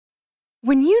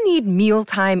When you need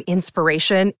mealtime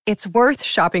inspiration, it's worth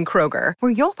shopping Kroger,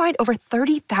 where you'll find over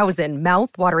 30,000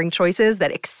 mouth-watering choices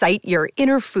that excite your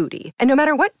inner foodie. And no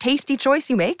matter what tasty choice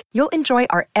you make, you'll enjoy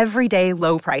our everyday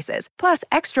low prices, plus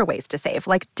extra ways to save,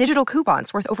 like digital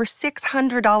coupons worth over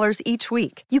 $600 each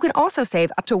week. You can also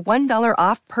save up to $1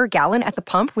 off per gallon at the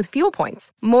pump with fuel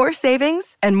points. More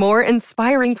savings and more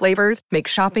inspiring flavors make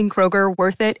shopping Kroger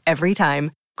worth it every time.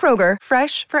 Kroger,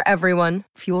 fresh for everyone.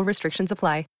 Fuel restrictions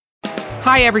apply.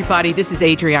 Hi, everybody. This is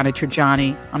Adriana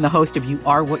Trajani. I'm the host of You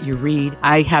Are What You Read.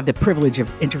 I have the privilege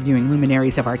of interviewing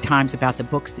luminaries of our times about the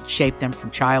books that shaped them from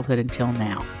childhood until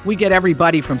now. We get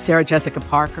everybody from Sarah Jessica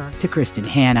Parker to Kristen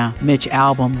Hanna, Mitch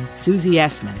Albom, Susie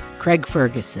Essman, Craig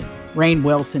Ferguson, Rainn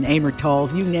Wilson, Amor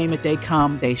Tolls, you name it, they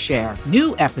come, they share.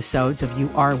 New episodes of You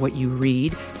Are What You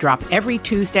Read drop every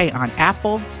Tuesday on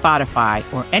Apple, Spotify,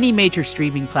 or any major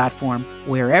streaming platform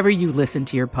wherever you listen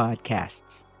to your podcasts.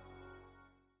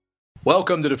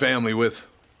 Welcome to the family with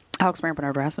Alex Brandt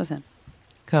Bernard Rasmussen.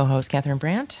 Co-host Catherine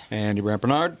Brandt. Andy Brandt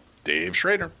Bernard. Dave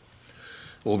Schrader.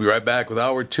 We'll be right back with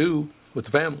Hour 2 with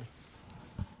the family.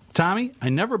 Tommy, I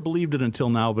never believed it until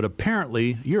now, but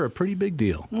apparently you're a pretty big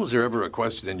deal. Was there ever a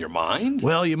question in your mind?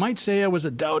 Well, you might say I was a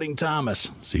doubting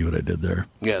Thomas. See what I did there?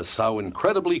 Yes, how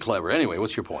incredibly clever. Anyway,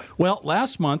 what's your point? Well,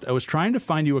 last month I was trying to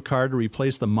find you a car to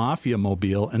replace the Mafia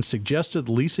Mobile and suggested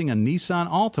leasing a Nissan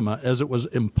Altima as it was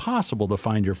impossible to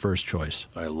find your first choice.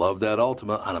 I love that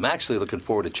Altima, and I'm actually looking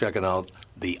forward to checking out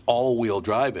the all-wheel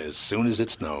drive as soon as it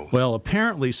snows. Well,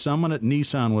 apparently someone at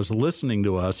Nissan was listening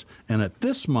to us, and at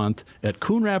this month at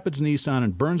Coon Rapids Nissan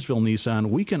and Burnsville Nissan,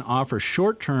 we can offer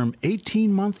short-term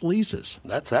 18-month leases.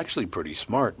 That's actually pretty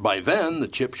smart. By then, the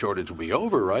chip shortage will be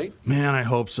over, right? Man, I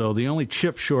hope so. The only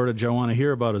chip shortage I want to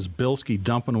hear about is Bilski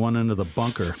dumping one into the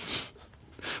bunker.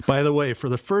 By the way, for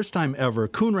the first time ever,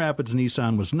 Coon Rapids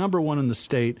Nissan was #1 in the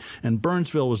state, and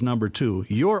Burnsville was #2.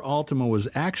 Your Altima was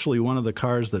actually one of the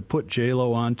cars that put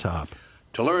J-Lo on top.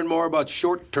 To learn more about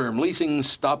short-term leasing,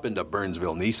 stop into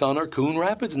Burnsville Nissan or Coon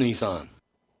Rapids Nissan.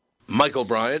 Michael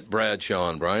Bryant, Bradshaw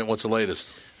and Bryant, what's the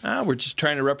latest? We're just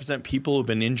trying to represent people who've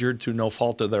been injured through no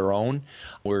fault of their own.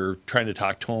 We're trying to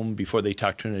talk to them before they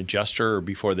talk to an adjuster or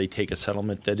before they take a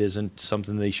settlement that isn't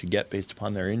something they should get based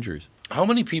upon their injuries. How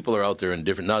many people are out there in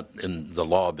different, not in the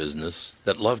law business,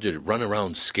 that love to run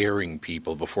around scaring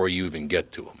people before you even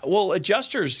get to them? Well,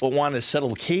 adjusters want to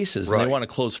settle cases and Right. they want to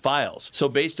close files. So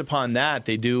based upon that,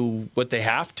 they do what they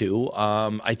have to.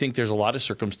 I think there's a lot of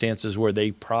circumstances where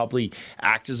they probably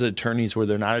act as attorneys where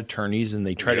they're not attorneys and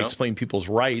they try to explain people's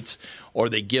rights, or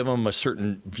they give them a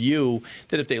certain view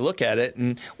that if they look at it.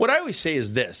 And what I always say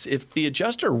is this: if the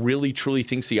adjuster really truly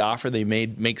thinks the offer they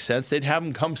made makes sense, they'd have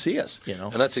them come see us.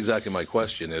 And that's exactly my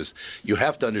question is, you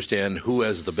have to understand who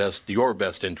has your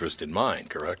best interest in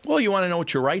mind, correct? Well, you want to know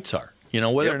what your rights are.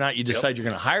 Whether or not you decide you're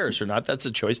going to hire us or not, that's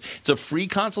a choice. It's a free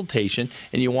consultation,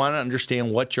 and you want to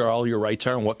understand what all your rights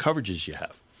are and what coverages you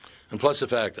have. And plus the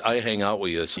fact I hang out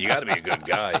with you, so you got to be a good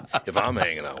guy if I'm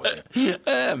hanging out with you.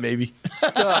 Maybe.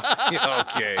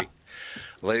 Okay.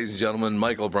 Ladies and gentlemen,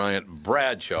 Michael Bryant,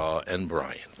 Bradshaw and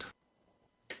Bryant.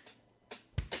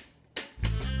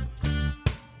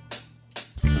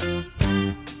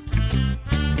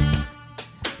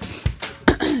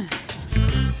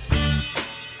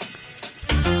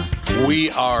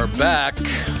 We are back.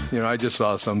 I just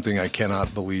saw something I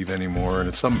cannot believe anymore, and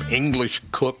it's some English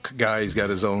cook guy. He's got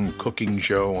his own cooking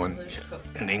show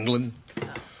in England.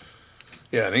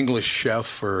 Yeah, an English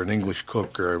chef or an English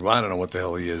cook, or I don't know what the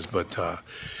hell he is, but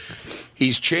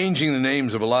he's changing the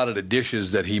names of a lot of the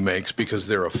dishes that he makes because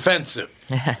they're offensive.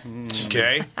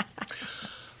 Okay?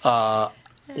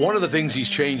 One of the things he's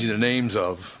changing the names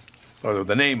of, or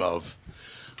the name of,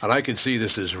 and I can see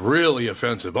this is really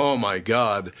offensive. Oh, my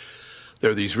God.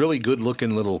 They're these really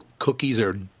good-looking little cookies.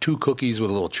 They're 2 cookies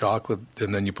with a little chocolate,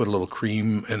 and then you put a little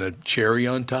cream and a cherry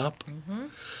on top. Mm-hmm.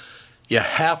 You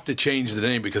have to change the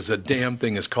name because the damn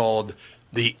thing is called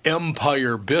the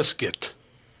Empire Biscuit.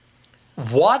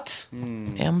 What?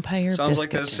 Empire Sounds Biscuit. like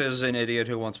this is an idiot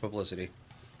who wants publicity.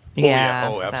 Yeah.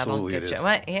 Oh, absolutely it is.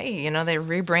 Well, hey, they're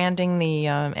rebranding the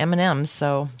M&Ms,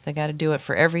 so they got to do it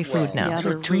for every food now. Yeah,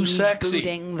 They're too sexy.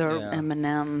 Rebooting the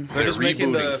M&M. They're just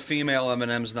making the rebooting. female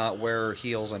M&Ms not wear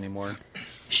heels anymore.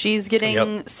 She's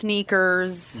getting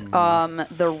sneakers.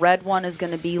 The red one is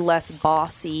going to be less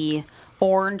bossy.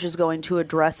 Orange is going to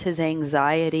address his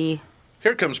anxiety.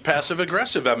 Here comes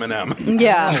passive-aggressive M&M.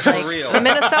 Yeah. For real. The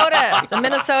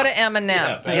Minnesota M&M.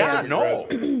 Yeah, no.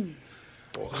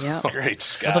 Yeah. Great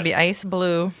Scott. It'll be ice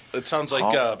blue. It sounds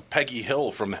like Peggy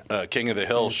Hill from King of the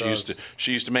Hill. She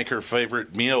used to make her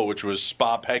favorite meal, which was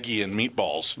Spa Peggy and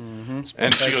meatballs.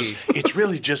 And she goes, "It's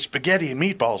really just spaghetti and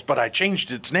meatballs, but I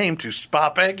changed its name to Spa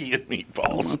Peggy and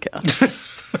meatballs."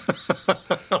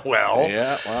 Well,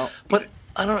 yeah, well, but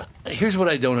I don't. Here's what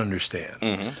I don't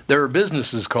understand. There are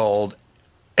businesses called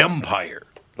Empire,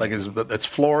 like that's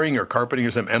flooring or carpeting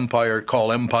or some Empire.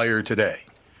 Call Empire Today.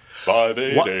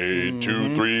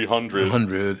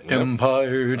 588-2300.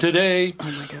 Empire Today.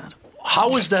 Oh my God.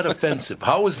 How is that offensive?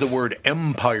 How is the word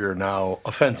empire now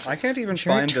offensive? I can't even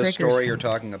find this story you're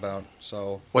talking about.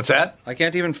 So what's that? I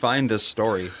can't even find this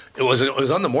story. It was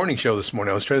on the morning show this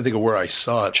morning. I was trying to think of where I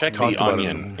saw it. Check the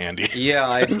Onion, Andy. Yeah,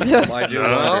 I do.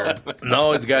 Wonder.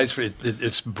 No, the guys.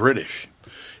 It's British.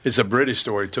 It's a British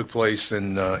story. It took place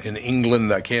in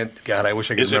England. I can't. God, I wish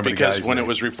I could remember the guy's Is it because when name. it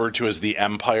was referred to as the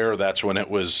Empire, that's when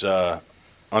it was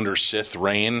under Sith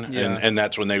reign, and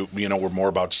that's when they were more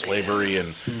about slavery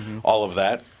and all of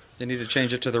that? They need to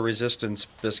change it to the Resistance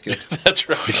biscuit. That's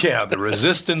right. Yeah, the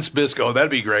Resistance biscuit. Oh, that'd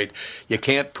be great. You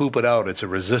can't poop it out. It's a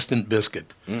resistant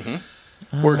biscuit.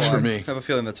 Works for me. I have a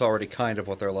feeling that's already kind of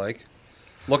what they're like.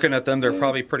 Looking at them, they're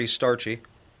probably pretty starchy.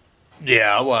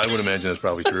 Yeah, well, I would imagine that's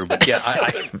probably true. But yeah,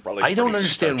 I don't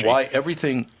understand why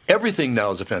everything now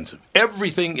is offensive.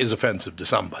 Everything is offensive to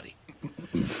somebody.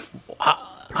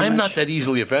 I'm not that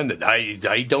easily offended.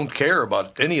 I don't care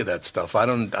about any of that stuff. I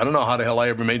don't know how the hell I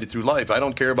ever made it through life. I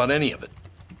don't care about any of it.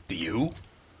 Do you?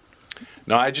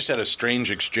 No, I just had a strange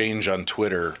exchange on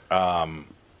Twitter. I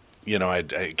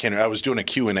was doing a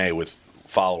Q&A with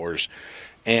followers,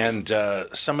 and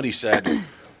somebody said,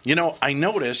 I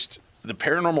noticed the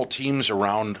paranormal teams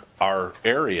around our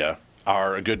area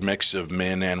are a good mix of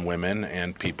men and women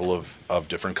and people of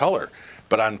different color.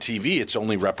 But on TV, it's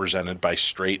only represented by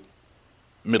straight,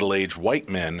 middle-aged white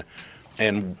men,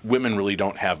 and women really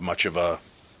don't have much of a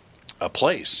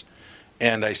place.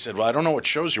 And I said, well, I don't know what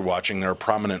shows you're watching. There are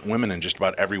prominent women in just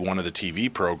about every one of the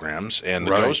TV programs. And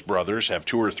the Ghost Brothers have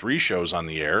 2 or 3 shows on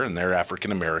the air, and they're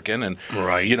African-American. And,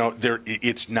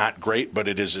 it's not great, but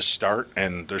it is a start,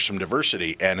 and there's some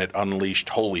diversity. And it unleashed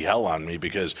holy hell on me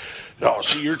because,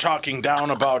 so you're talking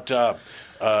down about, God,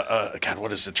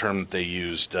 what is the term that they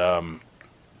used?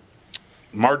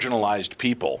 Marginalized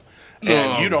people.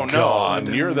 And you don't know, and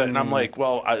you're and I'm like,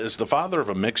 well, as the father of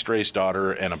a mixed-race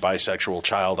daughter and a bisexual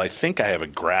child, I think I have a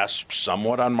grasp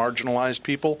somewhat on marginalized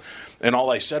people. And all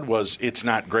I said was, it's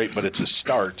not great, but it's a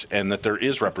start, and that there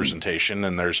is representation,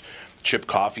 and there's Chip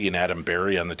Coffey and Adam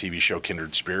Berry on the TV show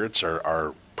Kindred Spirits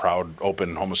are proud,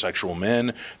 open homosexual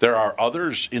men. There are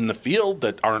others in the field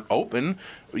that aren't open,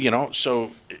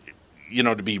 so...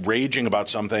 to be raging about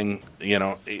something,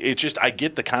 it's just, I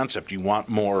get the concept. You want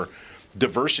more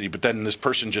diversity, but then this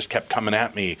person just kept coming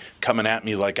at me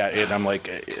like and I'm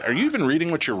like, are you even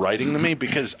reading what you're writing to me?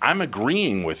 Because I'm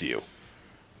agreeing with you.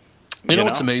 You know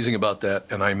what's amazing about that,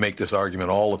 and I make this argument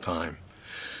all the time.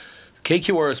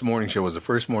 KQRS Morning Show was the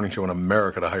first morning show in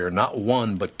America to hire not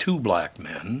 1 but 2 black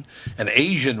men, an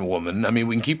Asian woman. I mean,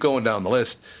 we can keep going down the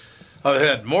list. I've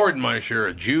had more than my share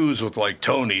of Jews with like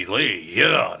Tony Lee, you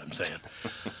know what I'm saying?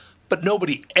 But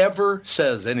nobody ever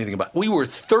says anything about it. We were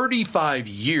 35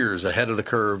 years ahead of the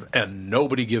curve, and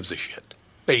nobody gives a shit.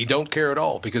 They don't care at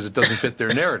all because it doesn't fit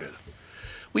their narrative.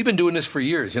 We've been doing this for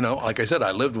years. Like I said,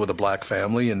 I lived with a black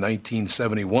family in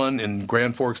 1971 in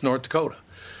Grand Forks, North Dakota.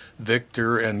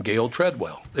 Victor and Gail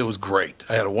Treadwell. It was great.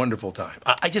 I had a wonderful time.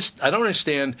 I don't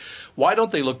understand. Why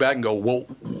don't they look back and go, well,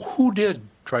 who did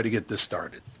try to get this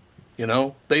started?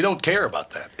 They don't care about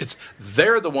that.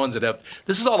 They're the ones that have.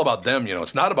 This is all about them.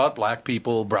 It's not about black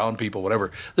people, brown people,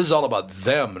 whatever. This is all about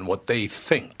them and what they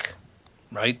think,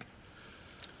 right?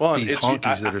 Well,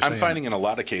 I'm finding in a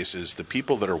lot of cases the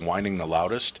people that are whining the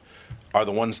loudest are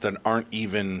the ones that aren't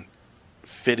even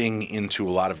fitting into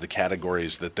a lot of the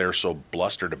categories that they're so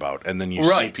blustered about. And then you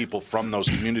see people from those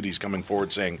communities coming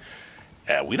forward saying,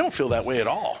 we don't feel that way at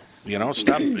all.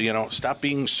 Stop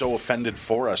being so offended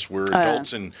for us. We're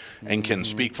adults and can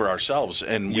speak for ourselves.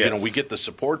 And, we get the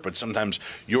support, but sometimes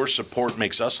your support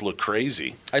makes us look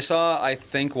crazy. I saw, I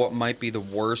think, what might be the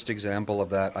worst example of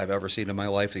that I've ever seen in my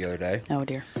life the other day. Oh,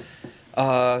 dear.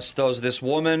 So this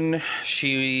woman,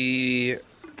 she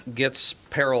gets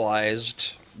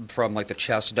paralyzed from, the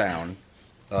chest down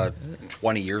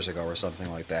 20 years ago or something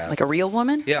like that. Like a real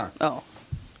woman? Yeah. Oh.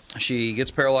 She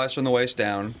gets paralyzed from the waist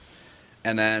down.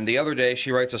 And then the other day,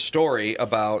 she writes a story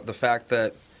about the fact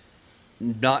that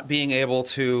not being able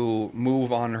to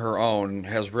move on her own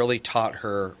has really taught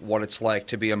her what it's like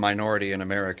to be a minority in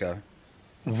America.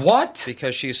 What?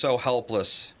 Because she's so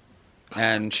helpless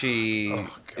and she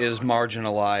is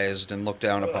marginalized and looked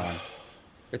down upon.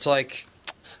 It's like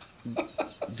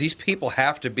these people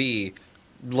have to be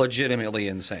legitimately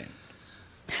insane.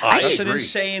 That's an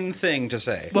insane thing to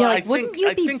say. Well, I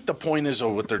think the point is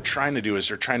what they're trying to do is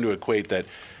they're trying to equate that.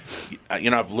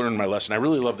 I've learned my lesson. I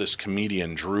really love this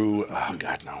comedian, Drew. Oh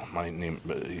God, no, my name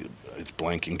it's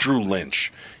blanking. Drew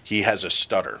Lynch. He has a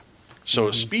stutter, so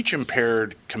a speech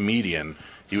impaired comedian.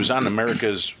 He was on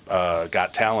America's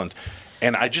Got Talent,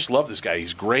 and I just love this guy.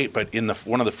 He's great. But in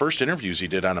one of the first interviews he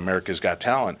did on America's Got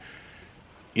Talent,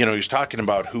 he was talking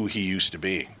about who he used to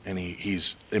be, and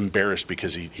he's embarrassed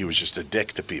because he was just a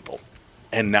dick to people.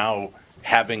 And now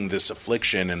having this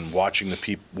affliction and watching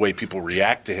the way people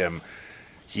react to him,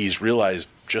 he's realized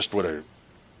just what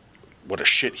a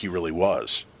shit he really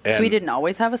was. And so he didn't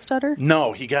always have a stutter?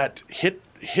 No, he got hit,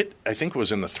 I think it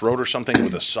was in the throat or something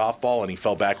with a softball, and he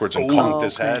fell backwards and conked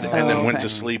his head, and then went to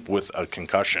sleep with a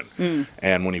concussion.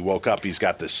 And when he woke up, he's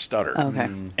got this stutter.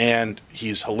 And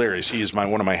he's hilarious. He is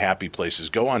one of my happy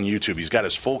places. Go on YouTube. He's got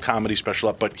his full comedy special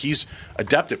up, but he's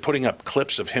adept at putting up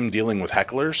clips of him dealing with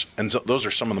hecklers, and those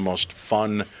are some of the most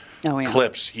fun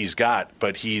clips he's got.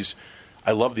 But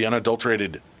I love the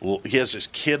unadulterated. He has this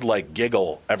kid-like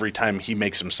giggle every time he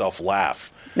makes himself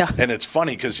laugh, and it's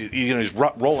funny because he's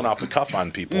rolling off the cuff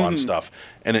on people on stuff,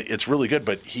 and it's really good.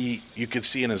 But you could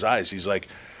see in his eyes, he's like,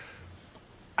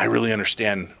 I really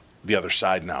understand the other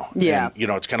side now. Yeah,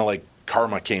 and, it's kind of like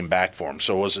karma came back for him.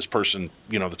 So was this person,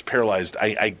 that's paralyzed? I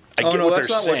get what they're saying.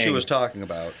 That's not what she was talking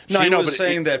about. She was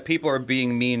saying that people are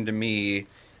being mean to me,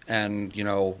 and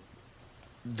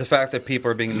the fact that people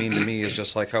are being mean to me is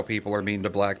just like how people are mean to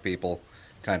black people,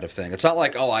 kind of thing. It's not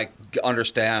like, I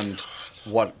understand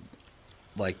what,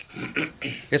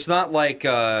 it's not like,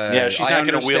 she's not I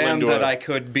understand that I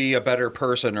could be a better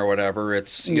person or whatever.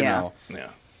 It's,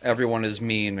 everyone is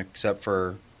mean except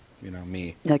for,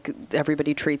 me. Like,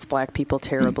 everybody treats black people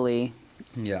terribly.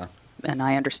 Yeah. And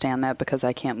I understand that because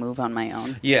I can't move on my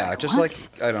own. Yeah,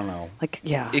 just I don't know.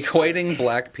 Equating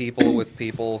black people with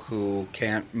people who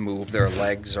can't move their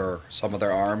legs or some of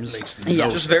their arms.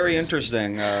 Just very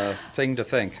interesting thing to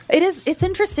think. It's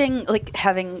interesting,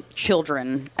 having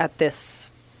children at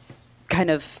this kind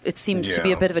of, it seems to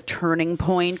be a bit of a turning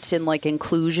point in,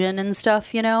 inclusion and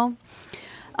stuff,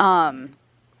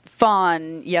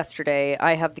 Fawn, yesterday,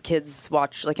 I have the kids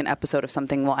watch an episode of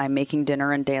something while I'm making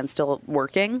dinner and Dan's still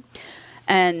working.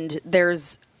 And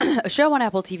there's a show on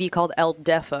Apple TV called El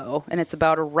Defo, and it's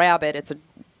about a rabbit. It's a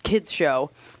kids show.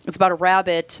 It's about a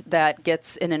rabbit that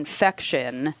gets an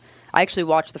infection. I actually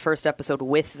watched the first episode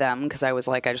with them because I was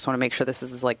like, I just want to make sure this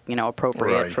is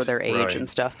appropriate for their age and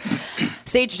stuff.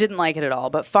 Sage didn't like it at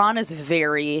all, but Fawn is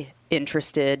very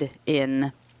interested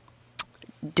in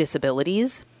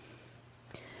disabilities.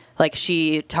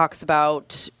 She talks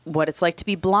about what it's like to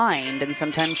be blind, and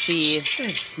sometimes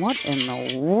what in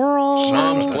the world?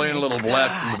 Mom's playing a little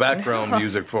background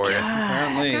music for you.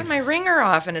 I got my ringer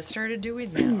off, and it started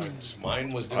doing that.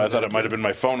 Mine was. I thought it might have been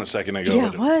my phone a second ago. Yeah,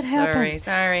 what happened?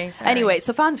 Sorry. Anyway,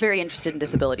 so Fawn's very interested in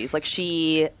disabilities.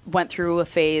 She went through a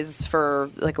phase for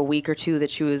a week or two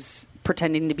that she was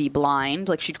pretending to be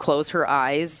blind. She'd close her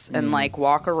eyes and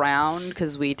walk around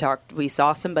because we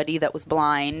saw somebody that was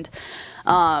blind.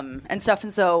 And stuff.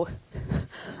 And so,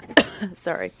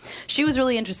 sorry, she was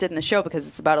really interested in the show because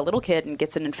it's about a little kid and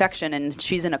gets an infection, and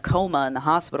she's in a coma in the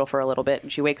hospital for a little bit,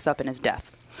 and she wakes up and is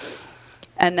deaf.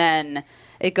 And then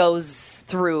it goes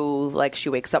through, she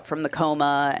wakes up from the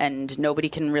coma, and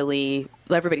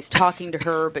everybody's talking to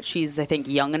her, but she's, I think,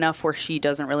 young enough where she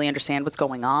doesn't really understand what's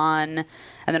going on.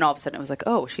 And then all of a sudden it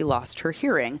was she lost her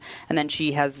hearing. And then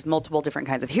she has multiple different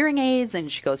kinds of hearing aids,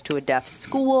 and she goes to a deaf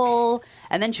school,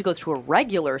 and then she goes to a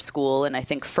regular school in, I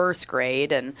think, first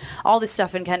grade, and all this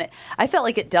stuff. And I felt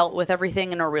like it dealt with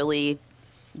everything in a really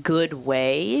good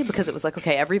way because it was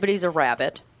okay, everybody's a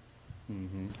rabbit.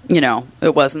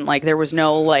 It wasn't there was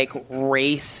no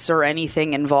race or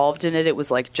anything involved in it. It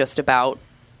was just about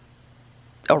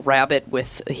a rabbit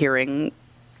with a hearing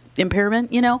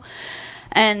impairment,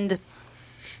 and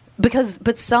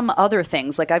but some other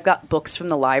things, I've got books from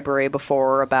the library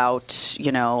before about,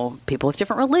 people with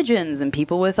different religions and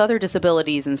people with other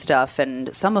disabilities and stuff.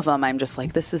 And some of them I'm just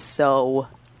this is so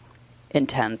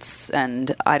intense.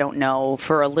 And I don't know,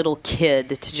 for a little kid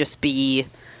to just be,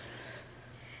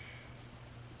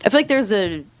 I feel there's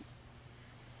a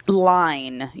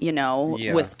line,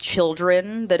 with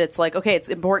children that it's okay, it's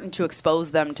important to expose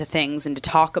them to things and to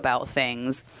talk about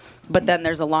things. But then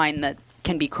there's a line that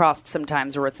can be crossed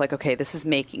sometimes where it's okay, this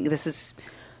is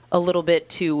a little bit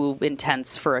too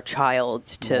intense for a child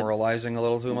to... Moralizing a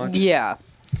little too much? Yeah.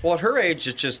 Well, at her age,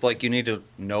 it's just like you need to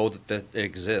know that it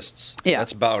exists. Yeah.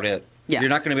 That's about it. Yeah. You're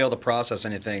not going to be able to process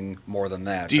anything more than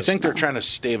that. Do you think they're trying to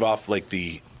stave off like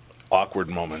the awkward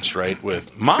moments, right?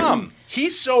 With Mom,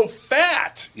 he's so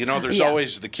fat. You know, there's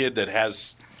always the kid that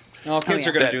has kids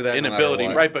are going to do that inability, no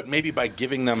matter what. right? But maybe by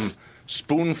giving them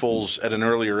spoonfuls at an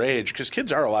earlier age, because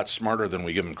kids are a lot smarter than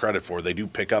we give them credit for. They do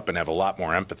pick up and have a lot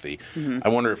more empathy. Mm-hmm. I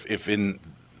wonder if in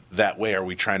that way are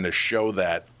we trying to show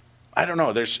that? I don't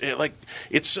know.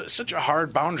 It's such a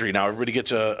hard boundary now. Everybody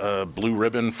gets a blue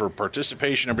ribbon for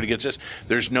participation. Everybody gets this.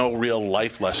 There's no real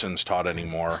life lessons taught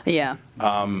anymore. Yeah.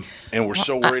 And we're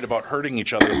so worried about hurting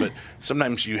each other, but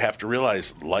sometimes you have to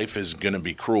realize life is going to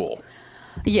be cruel.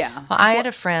 Yeah. Well, I had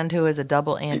a friend who is a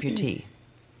double amputee.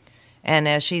 And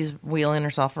as she's wheeling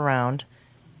herself around,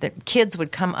 the kids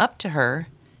would come up to her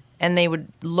and they would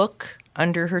look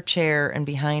under her chair and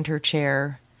behind her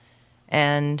chair,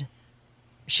 and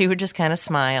she would just kind of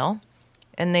smile,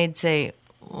 and they'd say,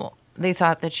 well, they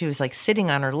thought that she was like sitting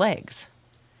on her legs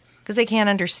because they can't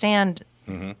understand.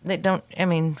 Mm-hmm. They don't. I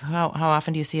mean, how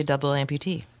often do you see a double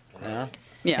amputee? Yeah.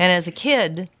 Yeah. And as a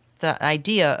kid, the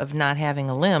idea of not having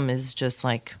a limb is just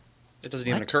like, It doesn't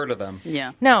even occur to them.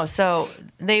 Yeah. no. So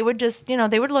they would just,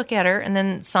 they would look at her, and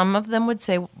then some of them would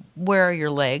say, "Where are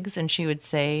your legs?" And she would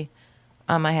say,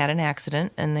 "I had an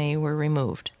accident, and they were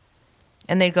removed."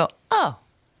 And they'd go, "Oh,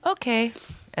 okay."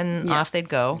 And off they'd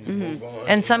go. Mm-hmm.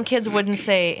 And some kids wouldn't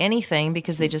say anything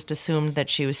because they just assumed that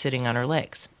she was sitting on her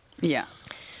legs. Yeah.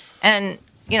 And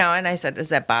and I said, "Does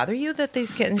that bother you that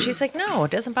these kids?" And she's like, "No,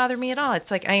 it doesn't bother me at all.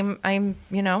 It's like I'm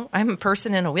a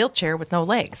person in a wheelchair with no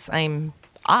legs. I'm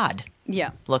odd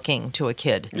Yeah. looking to a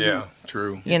kid." Yeah,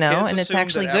 true. And Kids it's assume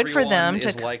actually that good for them everyone to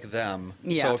is like them.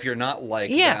 Yeah. So if you're not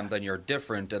like Yeah. them, then you're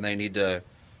different, and they need to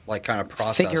like kind of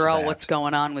process Figure out that. what's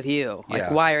going on with you. Like,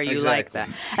 Yeah, why are you like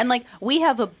exactly. that? And like we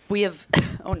have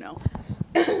oh no.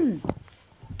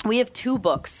 We have two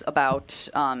books about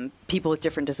people with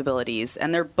different disabilities,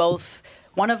 and they're both.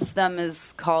 One of them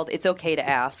is called "It's Okay to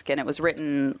Ask," and it was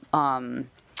written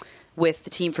with the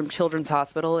team from Children's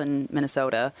Hospital in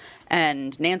Minnesota,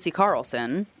 and Nancy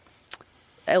Carlson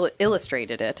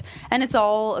illustrated it, and it's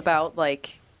all about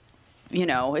like.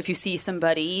 If you see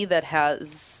somebody that has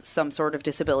some sort of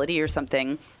disability or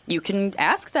something, you can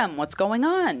ask them what's going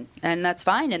on, and that's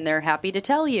fine, and they're happy to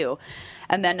tell you.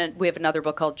 And then we have another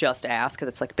book called Just Ask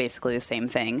that's like basically the same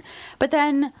thing. But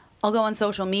then I'll go on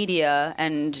social media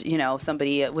and,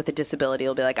 somebody with a disability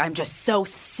will be like, I'm just so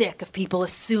sick of people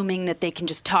assuming that they can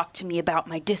just talk to me about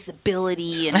my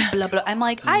disability and blah, blah. I'm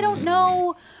like, I don't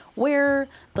know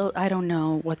I don't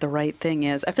know what the right thing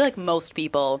is. I feel like most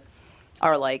people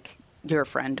are like your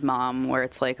friend, Mom, where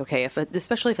it's like, okay,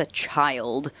 especially if a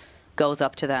child goes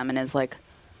up to them and is like,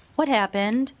 what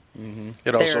happened? Mm-hmm.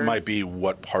 It also might be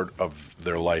what part of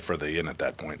their life are they in at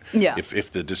that point. Yeah. If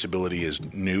the disability is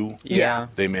new, Yeah.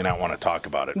 they may not want to talk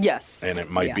about it. Yes. And it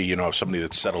might be, somebody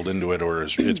that's settled into it or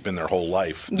it's been their whole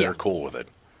life, they're cool with it.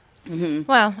 Mm-hmm.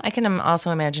 Well, I can also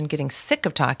imagine getting sick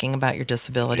of talking about your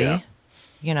disability.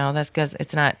 Yeah. That's because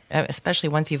it's not, especially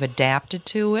once you've adapted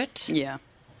to it. Yeah.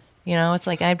 It's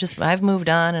like I've moved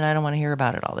on and I don't want to hear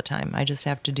about it all the time. I just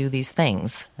have to do these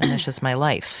things, and that's just my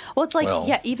life. Well, it's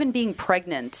like, even being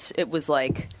pregnant, it was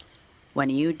like, when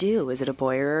do you do? Is it a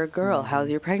boy or a girl?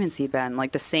 How's your pregnancy been?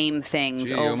 Like the same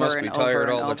things Gee, over you must and be over tired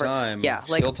and all over. the time. Yeah,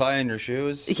 like Still tying your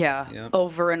shoes. Yeah, Yep.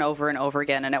 over and over and over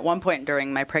again. And at one point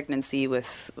during my pregnancy I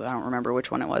don't remember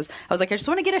which one it was, I was like, I just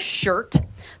want to get a shirt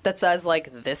that says,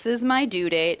 like, this is my due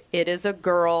date. It is a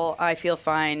girl. I feel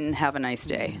fine. Have a nice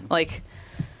day. Like,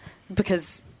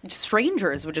 because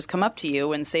strangers would just come up to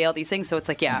you and say all these things. So it's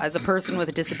like, as a person with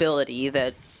a disability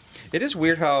that... It is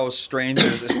weird how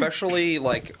strangers, especially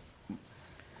like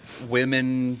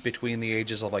women between the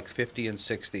ages of like 50 and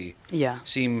 60,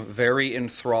 seem very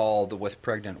enthralled with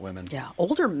pregnant women. Yeah,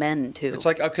 older men too. It's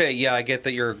like, okay, I get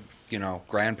that you're,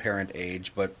 grandparent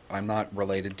age, but I'm not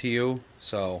related to you,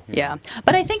 so. Yeah,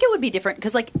 but I think it would be different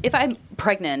because, like, if I'm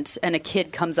pregnant and a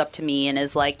kid comes up to me and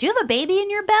is like, do you have a baby in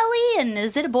your belly? And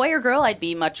is it a boy or girl? I'd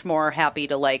be much more happy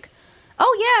to, like,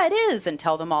 oh, yeah, it is, and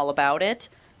tell them all about it.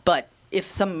 But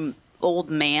if some old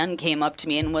man came up to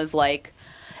me and was like,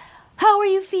 how are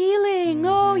you feeling?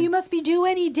 Oh, you must be due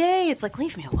any day. It's like,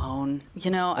 leave me alone.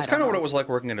 That's kind of what it was like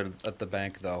working at the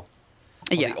bank, though.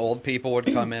 The old people would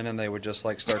come in and they would just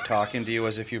like start talking to you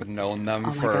as if you've known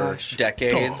them for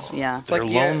decades. Yeah, it's they're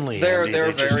like, lonely. They're Andy.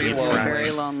 They just very need lonely. friends.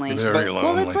 Very lonely. Very lonely.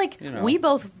 Well, it's like we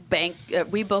both bank.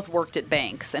 We both worked at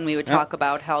banks, and we would talk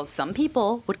about how some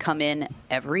people would come in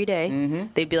every day.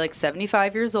 They'd be like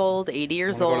 75 years old, 80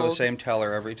 years old. Go to the same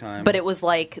teller every time. But it was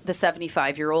like the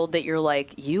 75-year-old that you're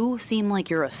like, you seem like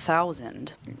you're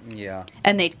 1,000. Yeah.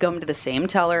 And they'd come to the same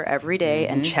teller every day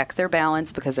and check their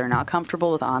balance because they're not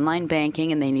comfortable with online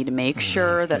banking, and they need to make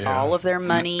sure that all of their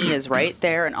money is right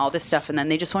there and all this stuff. And then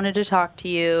they just wanted to talk to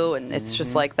you, and it's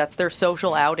just like that's their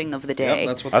social outing of the day. Yep,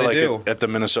 that's what they do. At the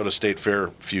Minnesota State Fair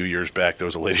a few years back, there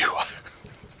was a lady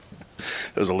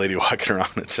walking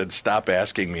around that said, "Stop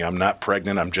asking me. I'm not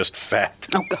pregnant. I'm just fat."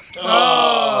 Oh, God.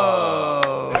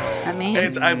 I mean,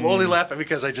 I'm only laughing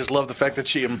because I just love the fact that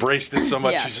she embraced it so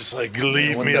much. Yeah. She's just like,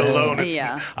 "Leave me alone.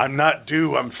 I'm not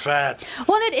due. I'm fat."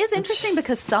 well, and it is interesting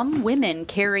because some women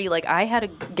carry, like, I had a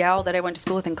gal that I went to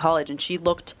school with in college, and she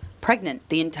looked pregnant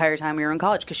the entire time we were in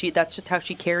college because that's just how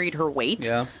she carried her weight.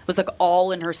 Yeah. It was like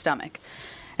all in her stomach.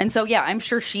 And so, yeah, I'm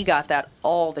sure she got that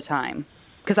all the time.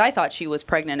 Because I thought she was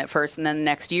pregnant at first, and then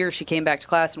next year she came back to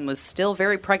class and was still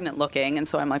very pregnant looking. And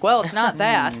so I'm like, well, it's not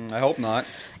that. I hope not.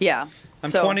 Yeah. I'm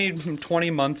so,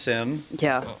 20 months in.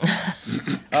 Yeah.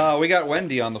 We got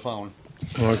Wendy on the phone.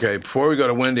 Okay, before we go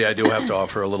to Wendy, I do have to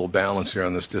offer a little balance here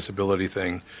on this disability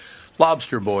thing.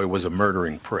 Lobster Boy was a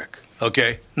murdering prick.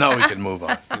 Okay, now we can move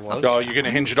on. Oh, you're going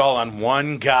to hinge it all on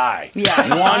one guy. Yeah.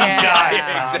 One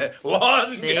guy. One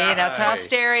See, guy. that's how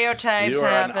stereotypes You are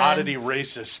happen. an oddity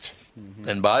racist.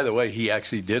 And by the way, he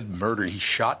actually did murder. He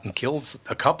shot and killed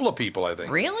a couple of people, I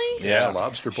think. Really? Yeah,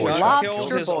 Lobster Boy. Shot shot and and killed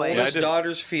killed his Boy. oldest Yeah, I did.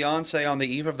 daughter's fiance on the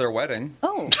eve of their wedding.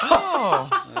 Oh.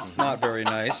 That's not very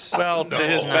nice. Well, to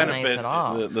his Not nice benefit, at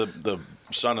all. the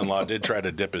son-in-law did try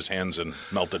to dip his hands in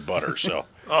melted butter, so.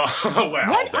 well,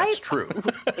 What? that's true.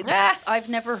 I've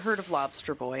never heard of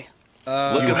Lobster Boy.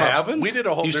 You haven't? We did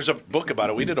a whole. There's a book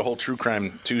about it. We did a whole True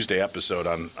Crime Tuesday episode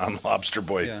on Lobster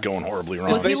Boy going horribly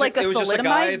wrong. Was he like a It was just a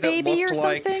guy thalidomide that baby or looked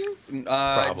like- something?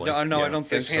 Probably, No, yeah. I don't think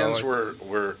His so. hands were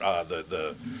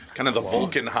the kind of the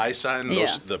Vulcan high sign. Those,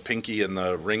 Yeah. The pinky and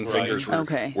the ring Right. fingers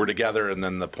Okay. were together, and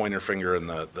then the pointer finger and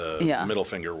the Yeah. middle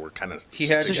finger were kind of. He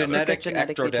had Just like a genetic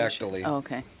genetic mutation. ectrodactyly. Oh,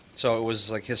 okay. So it was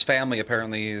like his family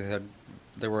apparently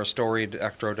they were a storied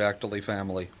ectrodactyly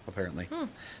family apparently.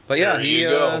 But yeah, There you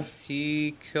go.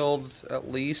 he killed at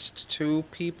least 2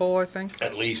 people, I think.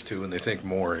 At least 2, and they think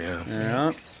more, yeah.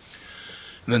 Yeah.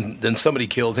 And then somebody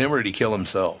killed him, or did he kill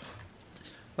himself?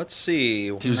 Let's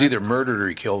see. He was either murdered or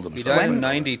he killed He himself. died in I was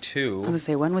 92. going to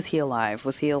say, when was he alive?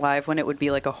 Was he alive when it would be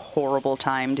like a horrible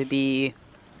time to be...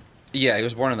 Yeah, he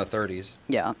was born in the 30s.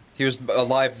 Yeah. He was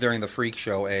alive during the freak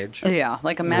show age. Yeah,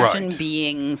 like imagine Right.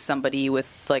 being somebody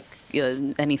with like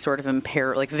any sort of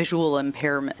visual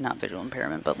impairment, not visual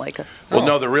impairment, but like a... Well,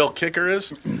 no, the real kicker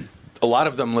is a lot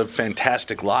of them lived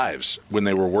fantastic lives when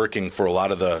they were working for a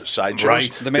lot of the sideshows.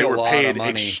 Right. They made a were lot of paid money.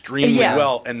 extremely Yeah.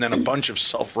 well, and then a bunch of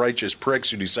self-righteous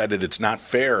pricks who decided it's not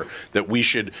fair that we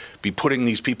should be putting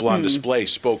these people on display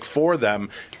spoke for them,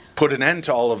 put an end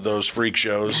to all of those freak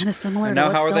shows. Kind of similar And to now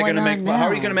what's how are they going going to on make now. how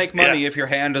are you going to make money Yeah. if your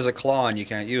hand is a claw and you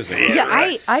can't use it? Yeah,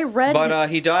 right. I read... But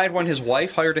he died when his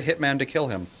wife hired a hitman to kill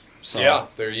him. So, Yeah,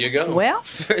 there you go. well,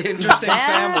 interesting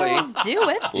family. that'll do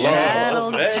it. That'll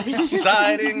Love,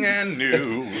 exciting and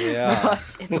new. Yeah.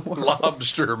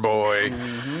 Lobster Boy.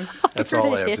 That's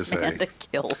all I have to say. To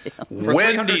kill him. For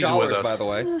Wendy's $300, with us. by the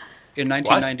way, in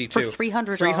 1992. For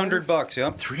 $300? $300,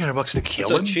 yep. $300 to kill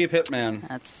It's a him? cheap hitman.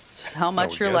 That's how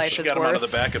much Oh, your yes. life She is got him worth. out of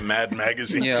the back of Mad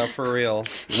Magazine. Yeah, for real.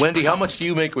 Wendy, how much do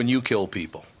you make when you kill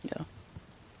people? Yeah.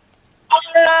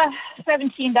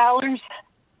 $17.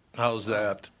 How's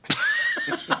that?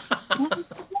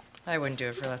 I wouldn't do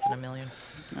it for less than $1 million.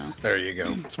 There you go.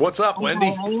 So what's up,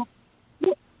 Wendy? I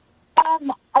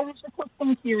was just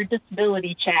listening to your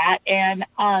disability chat, and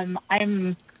I'm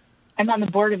on the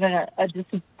board of a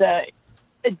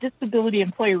disability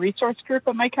employee resource group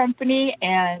at my company,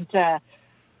 and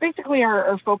basically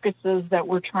our focus is that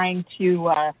we're trying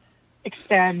to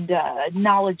extend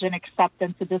knowledge and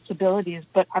acceptance of disabilities.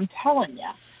 But I'm telling you,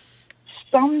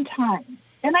 sometimes,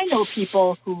 and I know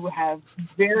people who have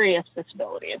various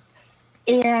disabilities,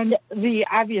 and the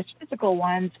obvious physical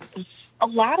ones, a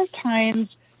lot of times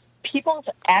people's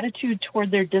attitude toward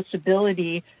their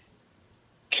disability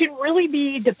can really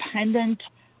be dependent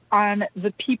on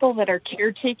the people that are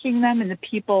caretaking them and the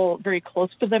people very close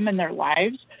to them in their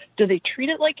lives. Do they treat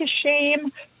it like a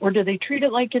shame, or do they treat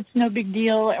it like it's no big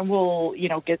deal and we'll,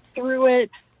 get through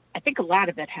it? I think a lot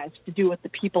of it has to do with the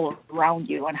people around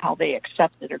you and how they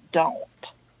accept it or don't.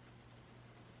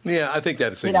 Yeah, I think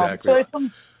that's So exactly right.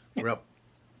 Yep.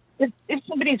 if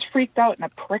somebody's freaked out and a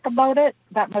prick about it,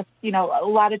 that must, a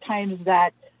lot of times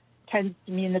that tends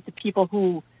to mean that the people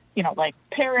who like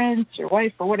parents or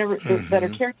wife or whatever that are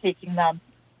caretaking them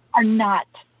are not,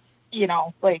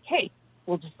 like, hey,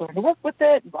 we'll just learn to work with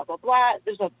it, blah, blah, blah.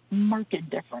 There's a marked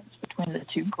difference between the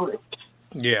two groups.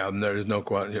 Yeah, and there's no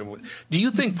question. Do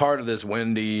you think part of this,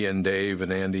 Wendy and Dave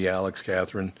and Andy, Alex,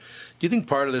 Catherine, do you think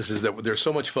part of this is that there's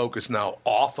so much focus now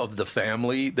off of the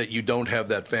family that you don't have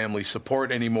that family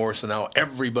support anymore, so now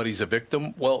everybody's a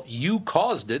victim? Well, you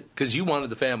caused it because you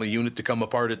wanted the family unit to come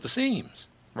apart at the seams,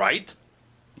 right?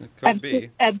 It could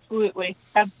be. Absolutely.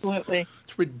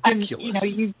 It's ridiculous.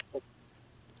 You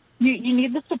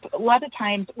need the support. A lot of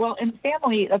times, well, in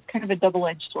family, that's kind of a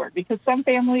double-edged sword because some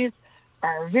families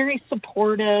are very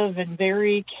supportive and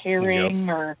very caring,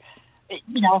 or,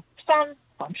 some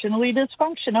functionally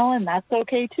dysfunctional, and that's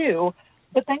okay too.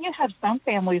 But then you have some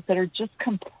families that are just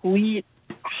complete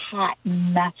hot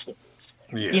messes.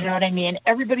 Yeah. You know what I mean?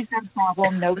 Everybody's got a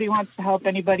problem. Nobody wants to help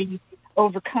anybody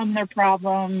overcome their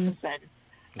problems.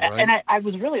 And I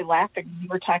was really laughing when you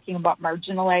were talking about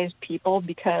marginalized people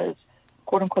because,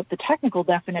 quote unquote, the technical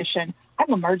definition,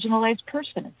 I'm a marginalized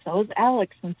person, and so is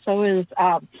Alex, and so is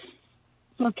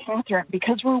Catherine,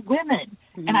 because we're women.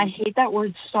 Mm-hmm. And I hate that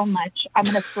word so much. I'm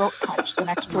going to throat punch the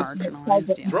next person.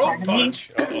 Throat punch?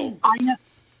 Uh-oh.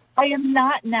 I am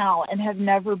not now and have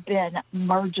never been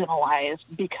marginalized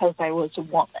because I was a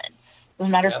woman. As a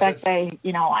matter of fact, I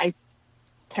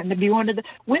tend to be women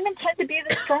tend to be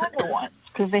the stronger ones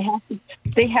because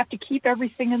they have to keep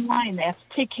everything in line. They have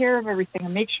to take care of everything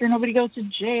and make sure nobody goes to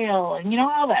jail and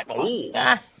all that.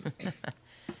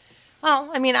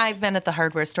 Well, I mean, I've been at the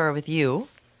hardware store with you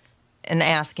and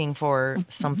asking for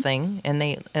something, and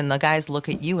the guys look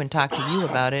at you and talk to you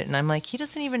about it, and I'm like, he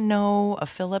doesn't even know a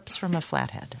Phillips from a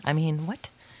flathead. I mean, what?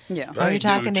 Yeah. Are you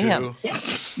talking to him? Yeah.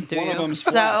 One of them's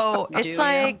so it's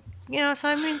like, so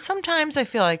I mean, sometimes I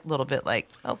feel like a little bit like,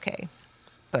 okay,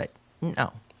 but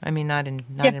no, I mean, not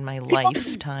in my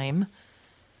lifetime.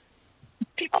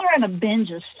 People are on a binge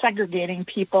of segregating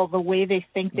people the way they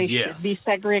think they should be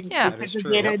segregated.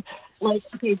 True. Like,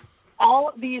 okay, all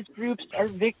of these groups are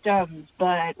victims,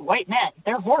 but white men,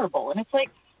 they're horrible. And it's like,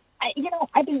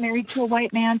 I've been married to a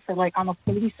white man for like almost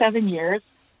 37 years.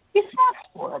 He's not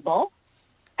horrible.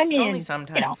 I mean, only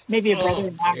sometimes. Maybe a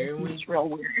brother-in-law is real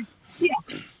weird. Yeah.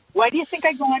 Why do you think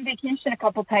I go on vacation a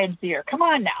couple times a year? Come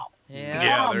on now.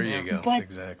 Yeah, there you go. But,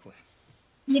 exactly.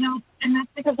 And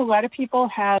that's because a lot of people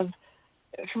have,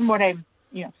 from what I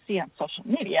see on social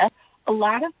media, a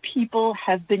lot of people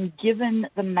have been given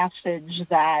the message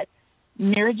that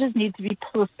marriages need to be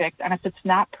perfect, and if it's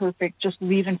not perfect, just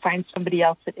leave and find somebody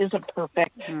else that isn't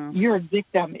perfect. You're a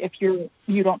victim. If you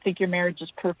don't think your marriage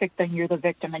is perfect, then you're the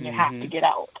victim, and you have to get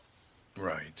out.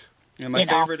 Right. Yeah, my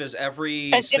favorite is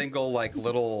every single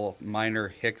little minor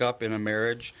hiccup in a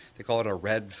marriage. They call it a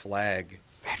red flag.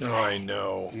 Oh, I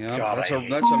know. Yeah, God,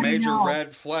 that's a major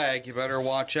red flag. You better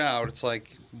watch out. It's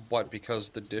like, what,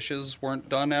 because the dishes weren't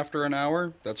done after an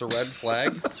hour? That's a red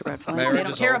flag? That's a red flag. Marriage they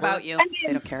don't care about you.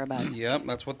 They don't care about you. Yep,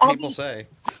 that's what people say.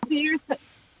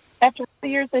 After the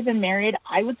years I've been married,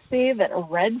 I would say that a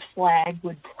red flag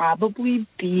would probably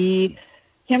be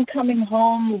him coming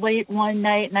home late one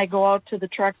night and I go out to the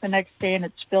truck the next day and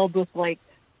it's filled with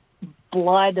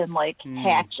blood and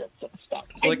hatchets and stuff.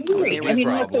 So if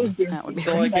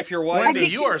your wife Wendy,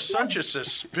 you are such a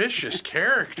suspicious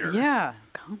character. Yeah.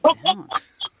 Calm down.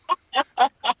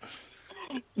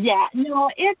 Yeah, no,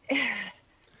 it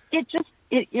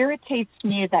irritates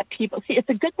me that people see. It's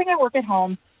a good thing I work at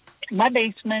home. In my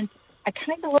basement, I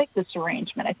kind of like this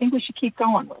arrangement. I think we should keep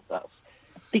going with this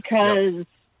because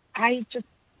I just,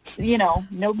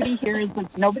 nobody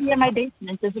nobody in my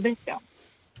basement is a victim.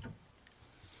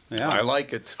 Yeah, I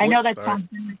like it. I know that sounds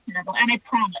really terrible, and I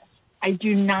promise I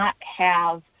do not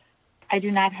have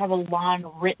a long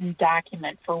written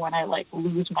document for when I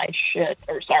lose my shit,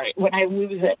 when I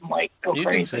lose it and go you crazy. You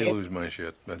can say lose my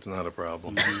shit. That's not a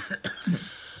problem.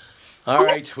 All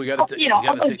right, we got to.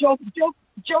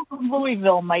 Joe from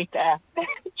Louisville might. Joe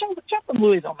from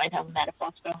Louisville might have a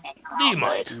manifesto hanging around. He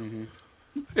might. Mm-hmm.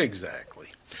 Exactly.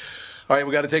 All right,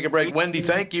 we got to take a break. Wendy,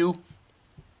 thank you.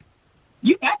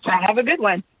 You betcha. Have a good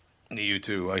one. You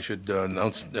too. I should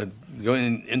announce,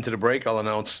 going into the break, I'll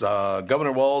announce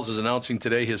Governor Walz is announcing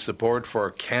today his support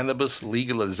for cannabis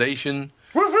legalization.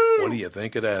 Woo-hoo! What do you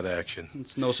think of that action?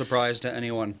 It's no surprise to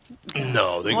anyone.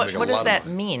 No. They what make a does lot that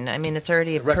of mean? I mean, it's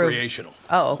already approved. Recreational.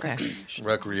 Oh, okay.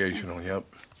 Recreational, yep.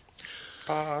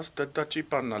 Pass the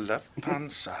Dutchie on the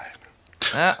left-hand side.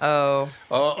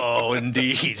 Uh-oh,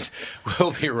 indeed.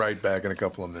 We'll be right back in a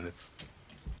couple of minutes.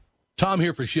 Tom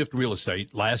here for Shift Real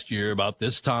Estate. Last year, about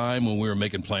this time when we were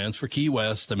making plans for Key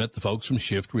West, I met the folks from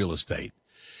Shift Real Estate.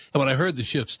 And when I heard the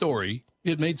Shift story,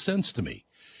 it made sense to me.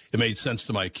 It made sense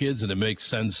to my kids, and it makes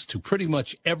sense to pretty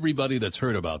much everybody that's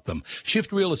heard about them.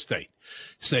 Shift Real Estate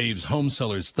saves home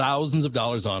sellers thousands of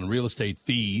dollars on real estate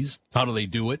fees. How do they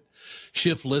do it?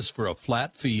 Shift lists for a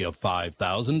flat fee of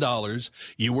 $5,000.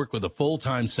 You work with a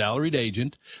full-time salaried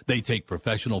agent. They take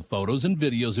professional photos and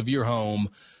videos of your home,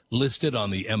 list it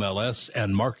on the MLS,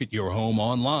 and market your home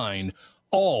online,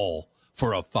 all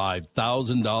for a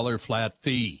 $5,000 flat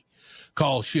fee.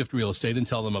 Call Shift Real Estate and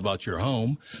tell them about your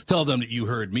home. Tell them that you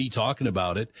heard me talking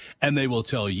about it, and they will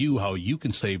tell you how you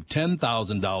can save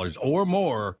 $10,000 or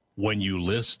more when you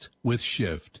list with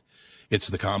Shift. It's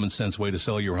the common sense way to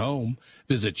sell your home.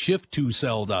 Visit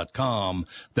shift2sell.com.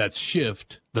 That's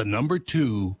shift, the number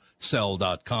 2,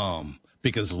 sell.com.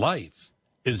 Because life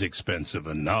is expensive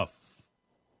enough.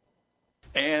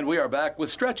 And we are back with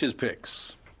Stretch's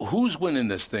picks. Who's winning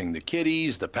this thing? The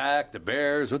Kitties, the Pack, the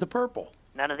Bears, or the Purple?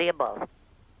 None of the above.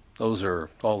 Those are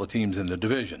all the teams in the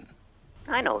division.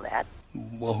 I know that.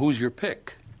 Well, who's your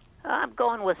pick? I'm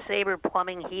going with Sabre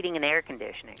Plumbing, Heating, and Air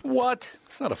Conditioning. What?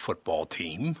 It's not a football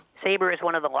team. Sabre is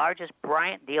one of the largest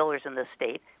Bryant dealers in the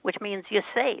state, which means you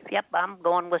save. Yep, I'm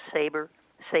going with Sabre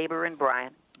and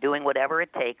Bryant, doing whatever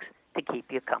it takes to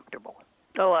keep you comfortable.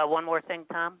 Oh, one more thing,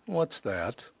 Tom. What's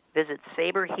that? Visit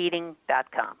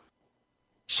saberheating.com.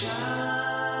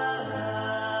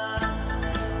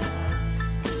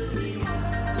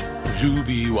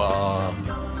 Zubiwa.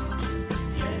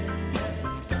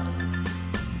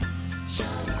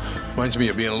 Reminds me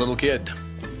of being a little kid.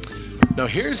 Now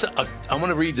I'm going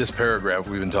to read this paragraph.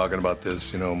 We've been talking about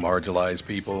this, marginalized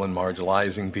people and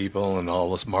marginalizing people and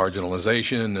all this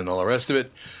marginalization and all the rest of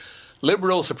it.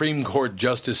 Liberal Supreme Court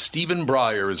Justice Stephen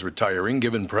Breyer is retiring,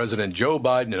 giving President Joe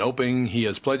Biden an opening he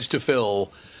has pledged to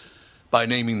fill by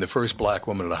naming the first black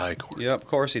woman in the high court. Yep, of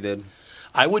course he did.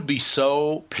 I would be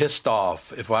so pissed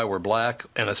off if I were black,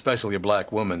 and especially a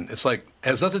black woman. It's like, it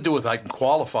has nothing to do with I can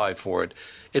qualify for it.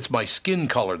 It's my skin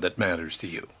color that matters to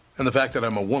you, and the fact that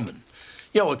I'm a woman.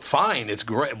 It's fine, it's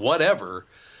great, whatever,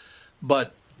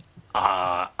 but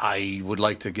I would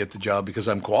like to get the job because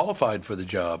I'm qualified for the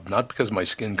job, not because of my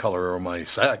skin color or my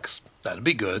sex. That'd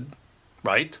be good,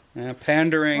 right? Yeah,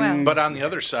 pandering. Well, but on the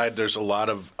other side, there's a lot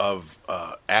of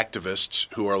activists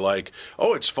who are like,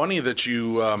 oh, it's funny that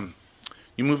you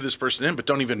move this person in, but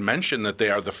don't even mention that they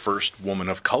are the first woman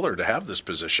of color to have this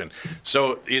position.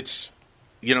 So it's,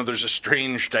 there's a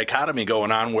strange dichotomy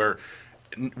going on where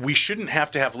we shouldn't have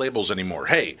to have labels anymore.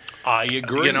 Hey, I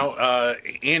agree.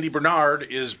 Andy Bernard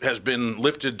has been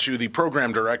lifted to the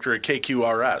program director at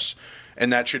KQRS,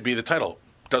 and that should be the title.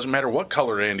 Doesn't matter what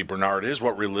color Andy Bernard is,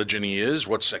 what religion he is,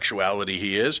 what sexuality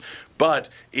he is, but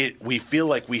we feel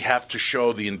like we have to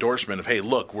show the endorsement of, hey,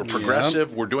 look, we're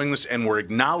progressive, we're doing this, and we're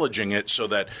acknowledging it so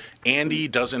that Andy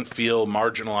doesn't feel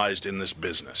marginalized in this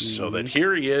business. So that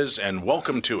here he is, and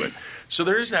welcome to it. So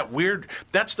there is that weird.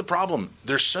 That's the problem.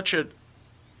 There's such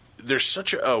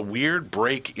a weird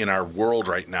break in our world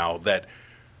right now that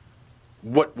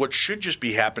what should just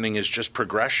be happening is just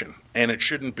progression, and it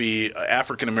shouldn't be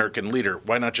African American leader.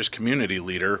 Why not just community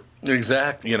leader?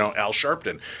 Exactly. Al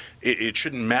Sharpton. It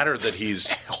shouldn't matter that he's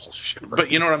Al Sharpton.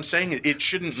 But you know what I'm saying? It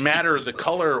shouldn't matter the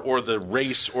color or the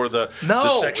race or the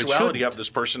sexuality of this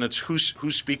person. It's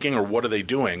who's speaking or what are they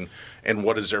doing and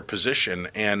what is their position.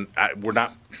 And we're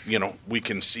not, we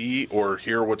can see or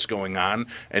hear what's going on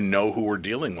and know who we're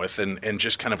dealing with and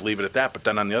just kind of leave it at that. But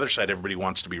then on the other side, everybody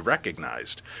wants to be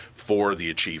recognized for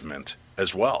the achievement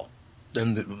as well.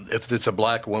 And if it's a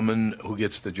black woman who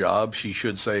gets the job, she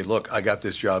should say, look, I got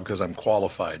this job because I'm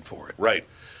qualified for it. Right.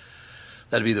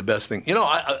 That'd be the best thing.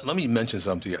 Let me mention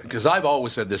something to you, because I've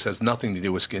always said this has nothing to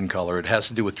do with skin color. It has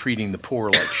to do with treating the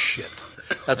poor like shit.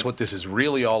 That's what this is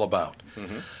really all about.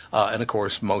 Mm-hmm. And, of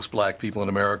course, most black people in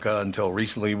America until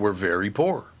recently were very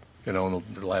poor, in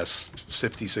the last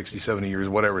 50, 60, 70 years,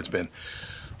 whatever it's been.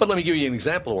 But let me give you an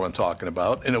example of what I'm talking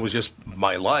about. And it was just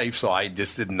my life, so I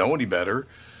just didn't know any better.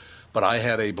 But I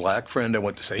had a black friend. I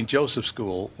went to St. Joseph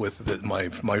School with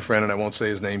my friend, and I won't say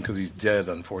his name because he's dead,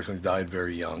 unfortunately, died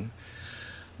very young.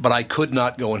 But I could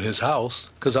not go in his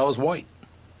house because I was white.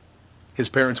 His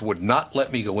parents would not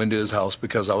let me go into his house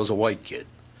because I was a white kid.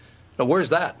 Now, where's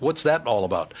that? What's that all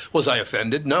about? Was I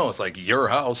offended? No, it's like your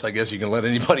house. I guess you can let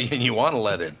anybody in you want to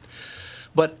let in.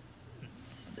 But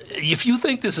if you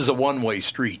think this is a one-way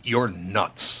street, you're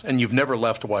nuts, and you've never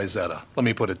left Wayzata. Let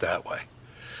me put it that way.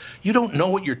 You don't know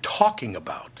what you're talking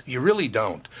about. You really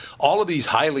don't. All of these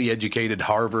highly educated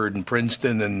Harvard and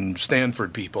Princeton and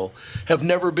Stanford people have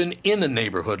never been in a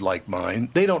neighborhood like mine.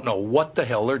 They don't know what the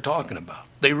hell they're talking about.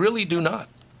 They really do not.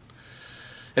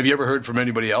 Have you ever heard from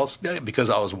anybody else? Yeah,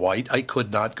 because I was white, I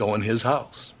could not go in his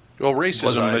house. Well,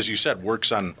 racism, as you said,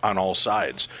 works on all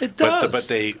sides. It does.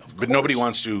 But nobody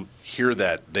wants to hear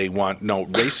that. They want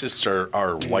racists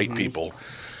are white people.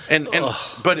 And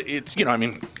but it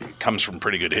it comes from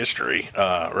pretty good history,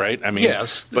 right? I mean,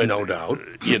 yes, but no doubt.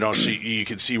 So you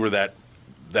can see where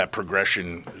that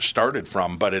progression started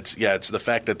from. But it's the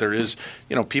fact that there is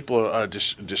people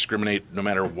discriminate no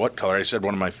matter what color. I said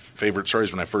one of my favorite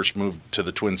stories when I first moved to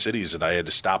the Twin Cities that I had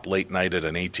to stop late night at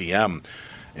an ATM.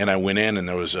 And I went in, and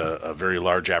there was a very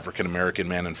large African-American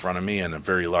man in front of me and a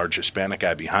very large Hispanic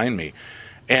guy behind me.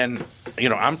 And,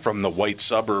 I'm from the white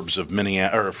suburbs of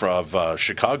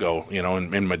Chicago,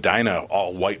 in Medina,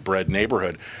 all white-bread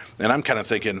neighborhood. And I'm kind of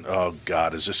thinking, oh,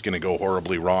 God, is this going to go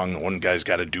horribly wrong? The one guy's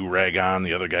got a do-rag on,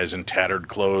 the other guy's in tattered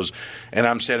clothes. And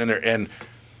I'm standing there, and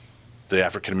the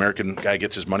African-American guy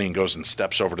gets his money and goes and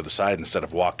steps over to the side instead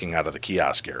of walking out of the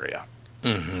kiosk area.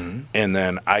 Mm-hmm. And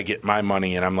then I get my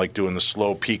money, and I'm like doing the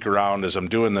slow peek around as I'm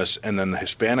doing this. And then the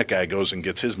Hispanic guy goes and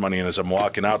gets his money. And as I'm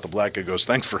walking out, the black guy goes,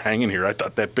 "Thanks for hanging here. I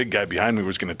thought that big guy behind me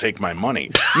was going to take my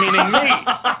money," meaning me.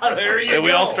 There you go. And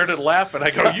we all started laughing. I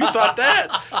go, "You thought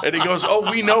that?" And he goes, "Oh,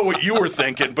 we know what you were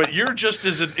thinking, but you're just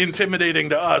as intimidating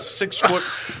to us.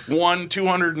 6'1",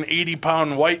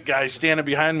 280-pound white guy standing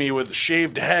behind me with a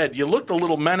shaved head. You looked a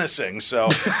little menacing." So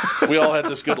we all had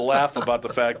this good laugh about the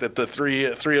fact that the three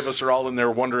of us are all in there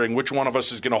wondering which one of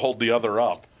us is going to hold the other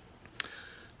up.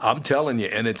 I'm telling you,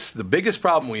 and it's the biggest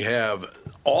problem we have.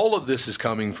 All of this is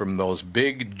coming from those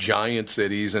big, giant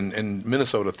cities, and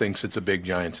Minnesota thinks it's a big,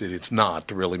 giant city. It's not,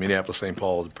 really. Minneapolis, St.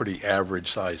 Paul is a pretty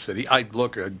average-sized city. I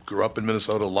grew up in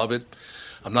Minnesota, love it.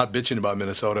 I'm not bitching about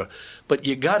Minnesota, but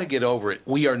you got to get over it.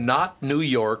 We are not New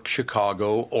York,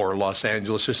 Chicago, or Los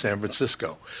Angeles, or San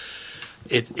Francisco.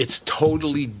 It's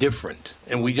totally different,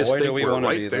 and we just think we're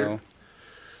right there. Though.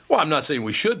 Well, I'm not saying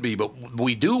we should be, but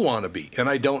we do want to be, and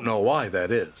I don't know why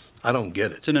that is. I don't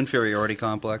get it. It's an inferiority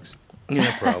complex.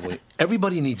 Yeah, probably.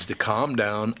 Everybody needs to calm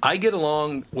down. I get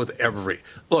along with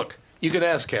Look, you can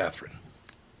ask Catherine,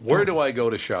 where do I go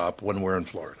to shop when we're in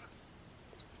Florida?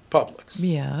 Publix.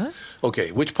 Yeah.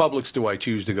 Okay, which Publix do I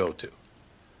choose to go to?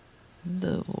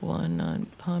 The one on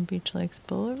Palm Beach Lakes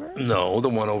Boulevard? No, the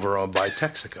one over on by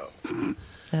Texaco.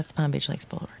 That's Palm Beach Lakes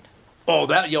Boulevard. Oh,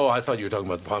 I thought you were talking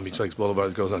about the Palm Beach Lakes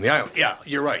Boulevard that goes on the island. Yeah,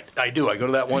 you're right. I do. I go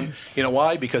to that one. You know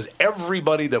why? Because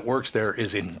everybody that works there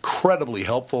is incredibly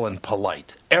helpful and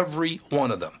polite. Every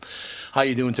one of them. How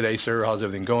you doing today, sir? How's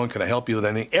everything going? Can I help you with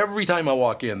anything? Every time I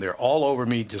walk in, they're all over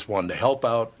me, just wanting to help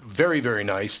out. Very, very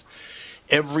nice.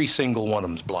 Every single one of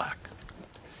them's black.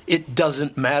 It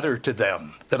doesn't matter to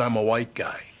them that I'm a white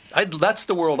guy. That's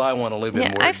the world I want to live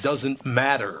in, where it doesn't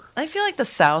matter. I feel like the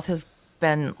South has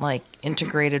been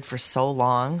integrated for so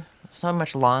long, so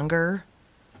much longer,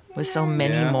 with so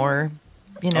many more,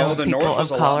 the people North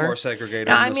was of a color. lot more segregated.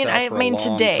 No, than the South for a long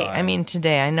time.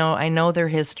 Today. I know their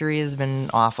history has been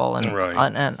awful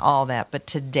and all that, but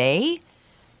today,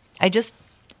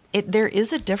 there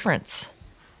is a difference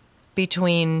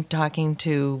between talking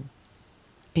to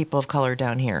people of color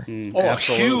down here. A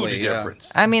huge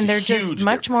difference. I mean, they're just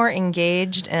much more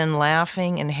engaged and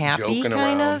laughing and happy, joking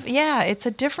kind around. of. Yeah, it's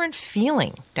a different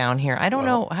feeling down here. I don't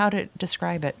know how to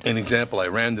describe it. An example, I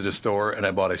ran to the store and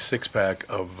I bought a 6-pack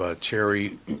of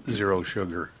cherry zero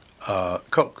sugar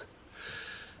Coke.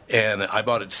 And I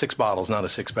bought it 6 bottles, not a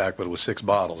 6-pack, but it was 6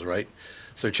 bottles, right?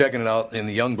 So checking it out, and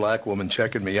the young black woman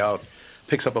checking me out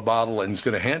picks up a bottle and is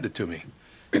going to hand it to me.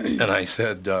 And I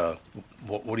said,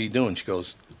 what are you doing? She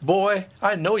goes, "Boy,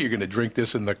 I know you're going to drink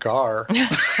this in the car." I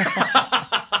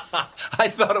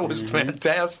thought it was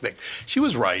fantastic. She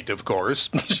was right, of course.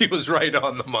 She was right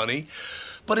on the money.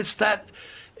 But it's that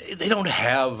they don't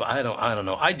have, I don't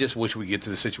know. I just wish we get to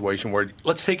the situation where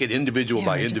let's take it individual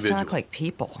by individual. Just talk like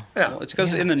people. Yeah. Well, it's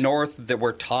because in the North that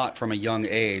we're taught from a young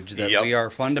age that we are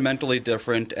fundamentally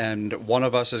different, and one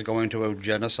of us is going to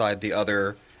genocide the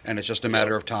other. And it's just a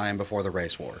matter of time before the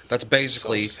race war. That's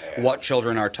basically what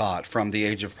children are taught from the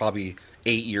age of probably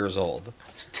 8 years old.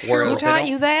 Who taught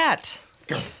you that?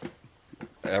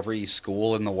 Every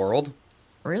school in the world.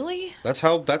 Really? That's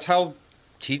how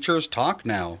teachers talk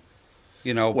now.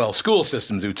 Well, school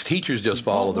systems do. Teachers just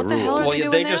follow the rules.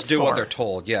 Well, they just do what they're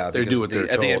told. Yeah, they do what they're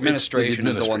told. The administration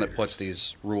is the one that puts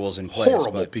these rules in place.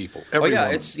 Horrible people.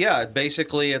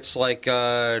 Basically it's like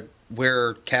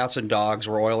we're cats and dogs.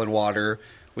 We're oil and water.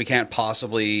 We can't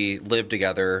possibly live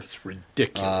together. It's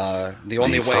ridiculous. The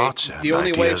thoughts and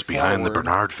ideas behind the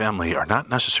Bernard family are not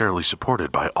necessarily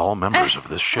supported by all members of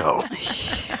this show.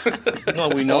 No,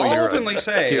 we know I'll you're openly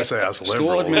say kiss-ass school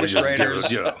liberal. administrators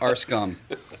are scum.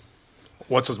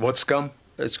 What's scum?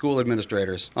 school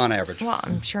administrators on average. Well,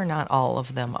 I'm sure not all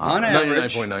of them are. On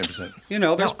average, 99.9%. You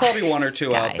know, there's probably one or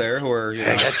two out guys. there who are. You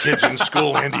know, Hey, that kid's in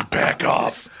school, Andy. Back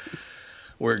off.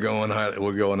 We're going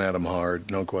at them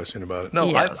hard, no question about it. No,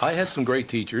 Yes. I had some great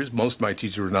teachers. Most of my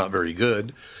teachers were not very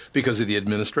good because of the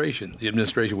administration. The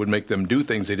administration would make them do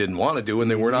things they didn't want to do,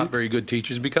 and they were not very good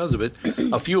teachers because of it.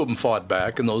 A few of them fought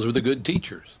back, and those were the good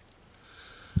teachers.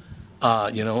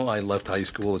 I left high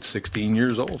school at 16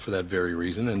 years old for that very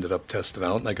reason. Ended up testing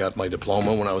out, and I got my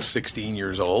diploma when I was 16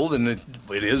 years old, and it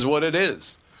is what it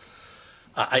is.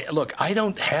 I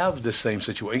don't have the same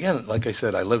situation. Again, like I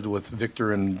said, I lived with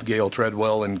Victor and Gail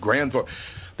Treadwell in Grand Forks.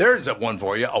 There's one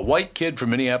for you. A white kid from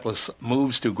Minneapolis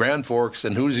moves to Grand Forks,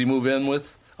 and who does he move in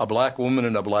with? A black woman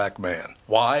and a black man.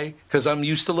 Why? Because I'm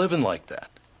used to living like that.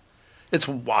 It's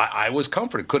why I was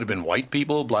comforted. Could have been white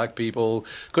people, black people,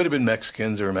 could have been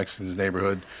Mexicans or a Mexican's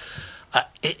neighborhood.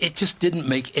 It just didn't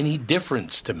make any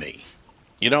difference to me.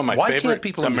 You know, my Why can't favorite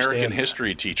people American understand that?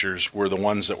 history teachers were the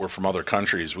ones that were from other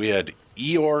countries. We had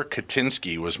Eeyore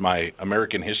Katinsky was my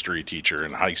American history teacher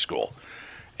in high school.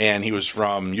 And he was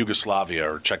from Yugoslavia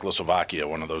or Czechoslovakia,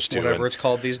 one of those two. whatever it's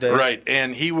called these days. Right.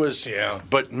 And he was,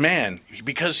 but man,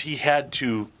 because he had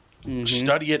to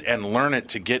study it and learn it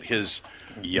to get his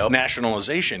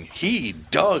nationalization, he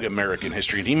dug American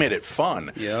history and he made it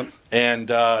fun. Yep. And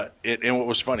what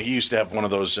was funny, he used to have one of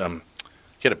those, he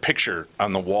had a picture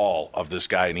on the wall of this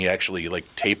guy and he actually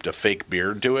taped a fake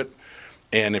beard to it.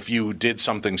 And if you did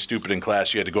something stupid in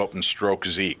class, you had to go up and stroke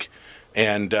Zeke.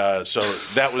 And so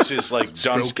that was his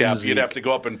dunce cap. You'd have to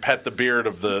go up and pet the beard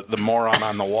of the moron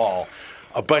on the wall.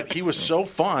 But he was so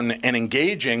fun and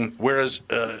engaging, whereas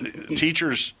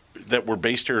teachers that were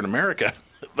based here in America,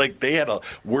 they had a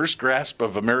worse grasp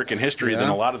of American history than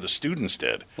a lot of the students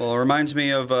did. Well, it reminds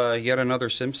me of yet another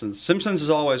Simpsons. Simpsons is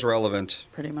always relevant.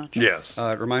 Pretty much. Yes.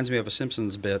 It reminds me of a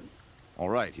Simpsons bit. All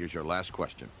right, here's your last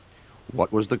question.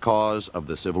 What was the cause of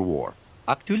the Civil War?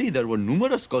 Actually, there were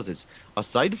numerous causes.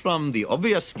 Aside from the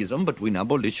obvious schism between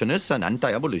abolitionists and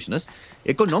anti-abolitionists,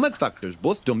 economic factors,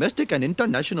 both domestic and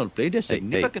international, played a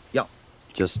significant... Yeah.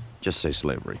 Just say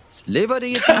slavery.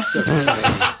 Slavery is history.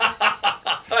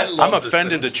 I'm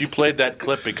offended that you played that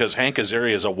clip because Hank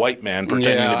Azaria is a white man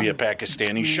pretending to be a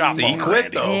Pakistani shop owner. He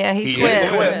quit, though. Yeah, he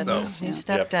quit. He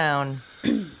stepped down.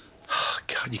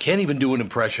 God, you can't even do an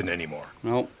impression anymore.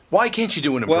 No. Why can't you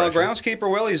do an impression? Well,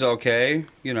 groundskeeper Willie's okay.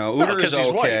 Uter's he's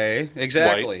okay. white.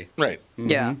 Exactly. White. Right.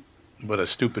 Yeah. But a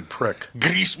stupid prick.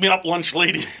 Grease me up, lunch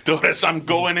lady. Doris, I'm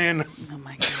going in. Oh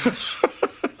my gosh.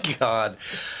 God.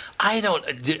 I know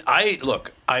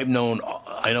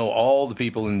all the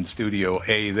people in the studio.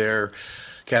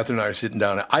 Catherine and I are sitting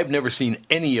down. I've never seen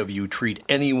any of you treat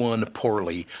anyone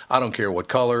poorly. I don't care what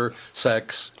color,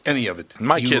 sex, any of it.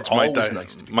 My You're kids might always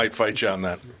nice to people. might fight you on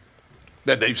that.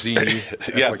 That they've seen you.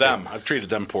 Yeah, them. I've treated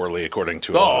them poorly according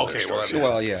to all okay.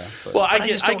 Well, yeah. Well, I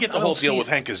just get the don't whole see deal it. with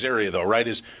Hank Azaria, though, right?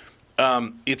 Is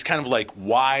it's kind of like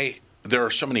why there are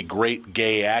so many great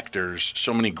gay actors,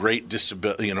 so many great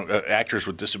actors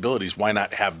with disabilities. Why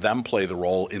not have them play the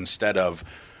role instead of,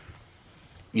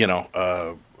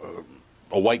 a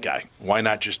white guy? Why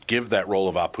not just give that role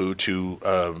of Apu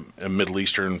to a Middle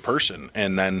Eastern person?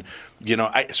 And then,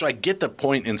 so I get the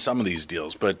point in some of these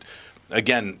deals, but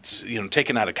again,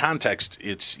 taken out of context,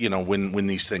 it's, when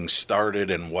these things started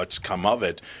and what's come of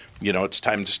it, it's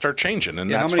time to start changing.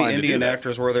 And that's how many fine to do Indian that.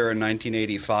 actors were there in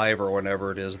 1985 or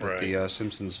whenever it is that the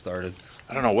Simpsons started?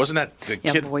 I don't know. Wasn't that the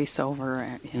kid?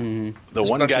 Voiceover. Yeah. The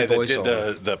one guy that did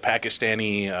voiceover. the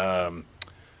Pakistani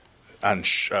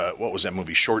what was that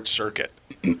movie? Short Circuit.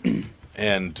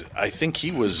 And I think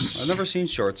he was. I've never seen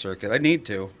Short Circuit. I need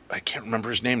to. I can't remember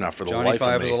his name now for the Johnny life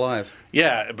Five of me. is alive.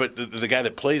 Yeah, but the guy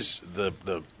that plays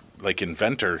the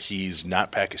inventor, he's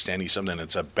not Pakistani. Something.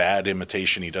 It's a bad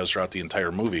imitation he does throughout the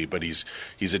entire movie, but he's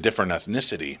a different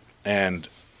ethnicity. And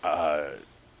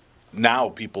now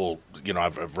people,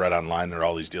 I've read online, there are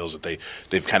all these deals that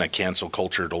they've kind of cancel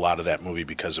cultured a lot of that movie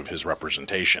because of his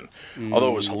representation.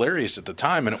 Although it was hilarious at the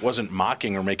time, and it wasn't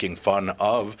mocking or making fun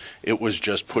of, it was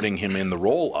just putting him in the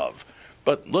role of.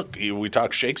 But look, we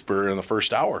talked Shakespeare in the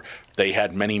first hour. They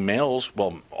had many males.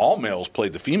 Well, all males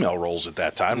played the female roles at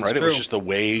that time, right? True. It was just the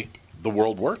way the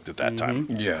world worked at that time.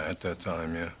 Yeah, at that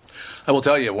time, yeah. I will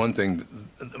tell you one thing.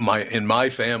 In my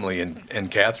family, and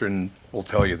Catherine will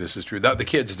tell you this is true. The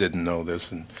kids didn't know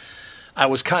this, and I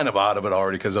was kind of out of it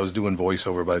already because I was doing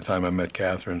voiceover by the time I met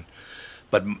Catherine.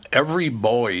 But every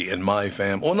boy in my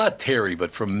family, well, not Terry,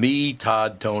 but from me,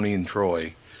 Todd, Tony, and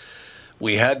Troy,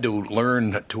 we had to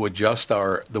learn to adjust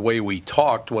the way we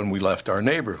talked when we left our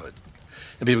neighborhood.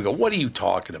 And people go, "What are you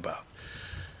talking about?"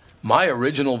 My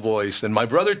original voice, and my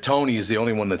brother Tony is the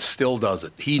only one that still does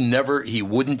it. He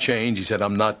wouldn't change. He said,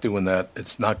 I'm not doing that.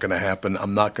 It's not going to happen.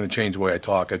 I'm not going to change the way I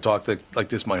talk. I've talked like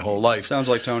this my whole life. Sounds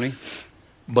like Tony.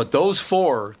 But those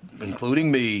four,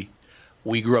 including me,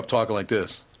 we grew up talking like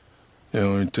this.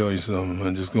 Let me tell you something.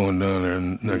 I'm just going down there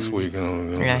next week.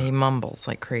 Yeah, he mumbles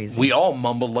like crazy. We all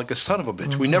mumbled like a son of a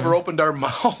bitch. We never opened our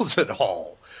mouths at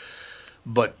all.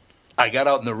 But I got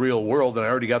out in the real world, and I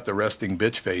already got the resting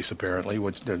bitch face, apparently,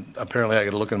 which apparently I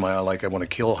got to look in my eye like I want to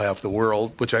kill half the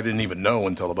world, which I didn't even know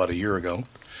until about a year ago.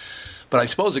 But I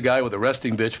suppose a guy with a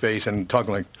resting bitch face and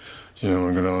talking like,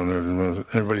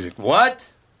 everybody's like, what?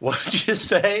 What did you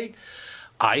say?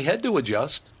 I had to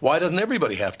adjust. Why doesn't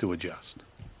everybody have to adjust?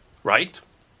 Right?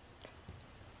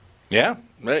 Yeah.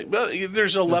 Well,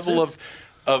 there's a level of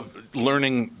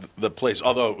learning the place.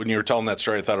 Although when you were telling that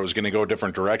story, I thought it was going to go a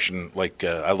different direction. Like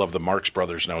I love the Marx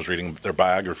Brothers, and I was reading their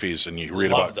biographies, and you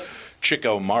read about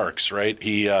Chico Marx, right?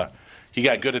 He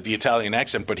got good at the Italian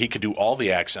accent, but he could do all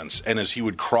the accents. And as he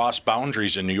would cross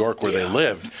boundaries in New York where they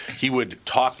lived, he would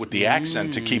talk with the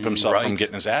accent to keep himself from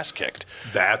getting his ass kicked.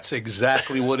 That's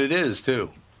exactly what it is,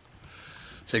 too.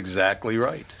 It's exactly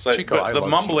right. So, Chico, the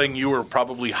mumbling, you were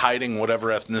probably hiding whatever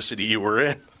ethnicity you were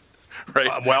in,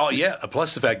 right? Well, yeah.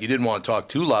 Plus the fact you didn't want to talk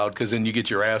too loud because then you get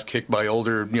your ass kicked by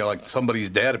older, like somebody's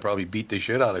dad would probably beat the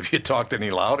shit out of you if you talked any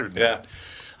louder than that.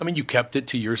 I mean, you kept it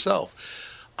to yourself.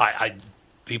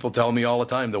 People tell me all the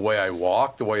time the way I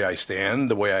walk, the way I stand,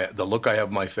 the look I have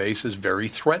on my face is very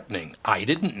threatening. I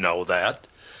didn't know that,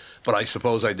 but I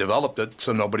suppose I developed it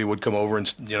so nobody would come over and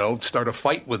start a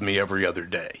fight with me every other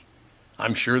day.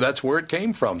 I'm sure that's where it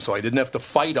came from, so I didn't have to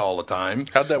fight all the time.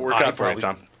 How'd that work out for you,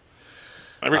 Tom?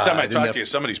 Every time I talk to you,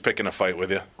 somebody's picking a fight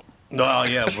with you. No,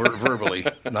 yeah, verbally.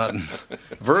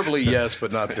 Verbally, yes,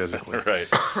 but not physically. Right.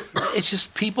 It's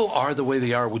just people are the way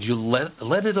they are. Would you let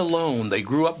it alone? They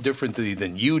grew up differently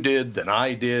than you did, than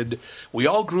I did. We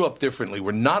all grew up differently.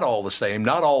 We're not all the same.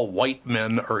 Not all white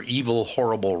men are evil,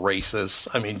 horrible racists.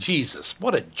 I mean, Jesus,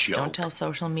 what a joke. Don't tell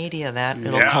social media that.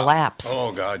 It'll collapse.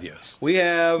 Oh, God, yes. We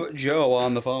have Joe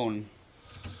on the phone.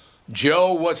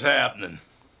 Joe, what's happening?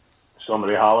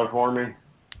 Somebody holler for me.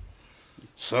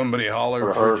 Somebody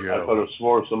hollered for Joe. I could have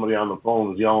swore somebody on the phone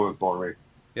was yelling for me.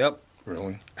 Yep.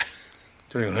 Really?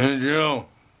 Hey, Joe,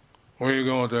 where you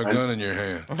going with that gun in your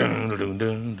hand?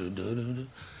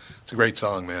 It's a great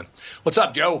song, man. What's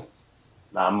up, Joe?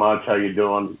 Not much. How you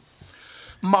doing?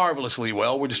 Marvelously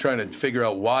well. We're just trying to figure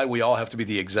out why we all have to be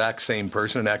the exact same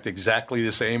person and act exactly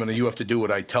the same, and you have to do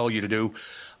what I tell you to do.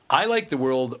 I like the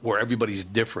world where everybody's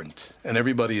different and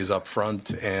everybody is up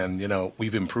front, and,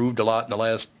 we've improved a lot in the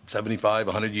last 75,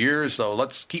 100 years, so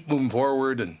let's keep moving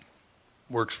forward, and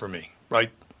works for me, right?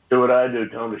 Do what I do,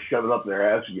 tell them to shove it up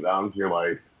their ass and get on with your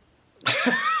life.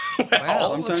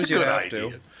 Well, sometimes you have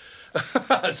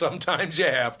to. Sometimes you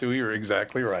have to. You're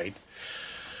exactly right.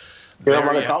 When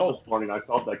I called this morning, I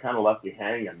felt I kind of left you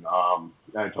hanging.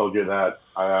 I told you that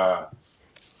I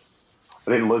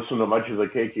didn't listen to much of the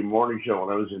KQ Morning Show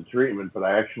when I was in treatment, but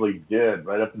I actually did.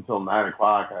 Right up until 9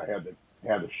 o'clock, I had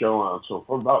the show on. So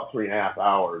for about 3.5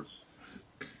 hours,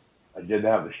 I did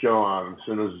have the show on. As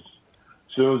soon as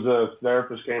the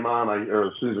therapist came on, or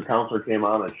as soon as the counselor came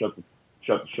on, I shut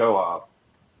the show off.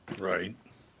 Right.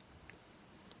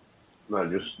 And I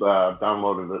just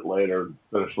downloaded it later,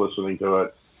 finished listening to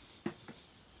it.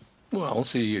 Well,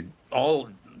 see, all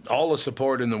the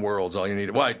support in the world is all you need.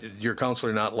 Why, did your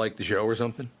counselor not like the show or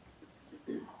something?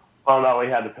 Oh, no, we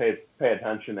had to pay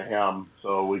attention to him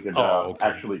so we could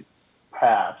actually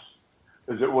pass.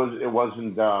 Because it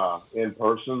wasn't in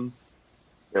person.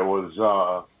 It was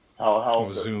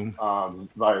telehealth. Zoom.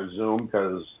 Via Zoom,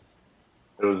 because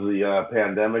it was the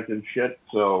pandemic and shit.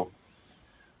 So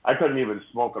I couldn't even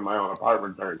smoke in my own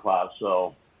apartment during class,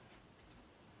 so...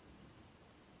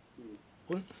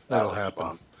 That'll happen.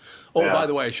 Fun. Oh, yeah. By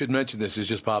the way, I should mention this. It's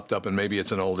just popped up, and maybe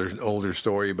it's an older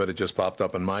story, but it just popped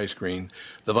up on my screen.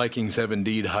 The Vikings have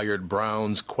indeed hired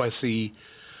Browns' Kwesi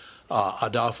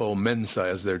Adolfo-Mensah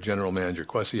as their general manager.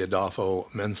 Kwesi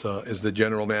Adolfo-Mensah is the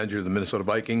general manager of the Minnesota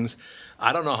Vikings.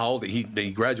 I don't know how old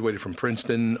he graduated from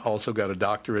Princeton, also got a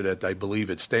doctorate at, I believe,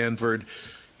 at Stanford.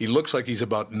 He looks like he's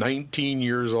about 19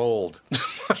 years old.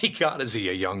 My God, is he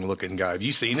a young-looking guy? Have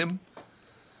you seen him?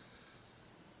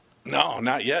 No,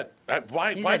 not yet.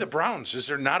 Why the Browns? Is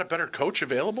there not a better coach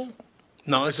available?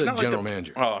 No, it's a general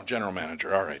manager. Oh, general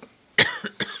manager. All right.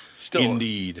 Still,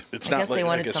 indeed. I guess they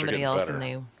wanted somebody else, and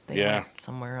they went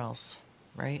somewhere else,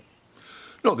 right?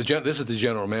 No, this is the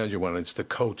general manager one. It's the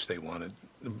coach they wanted.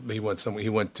 He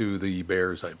went to the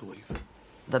Bears, I believe.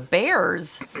 The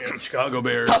Bears. Yeah, Chicago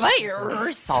Bears. The Bears.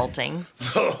 Insulting.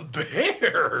 The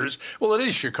Bears. Well, it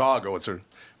is Chicago. It's a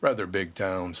rather big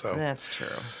town, so. That's true.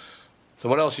 So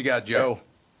what else you got, Joe?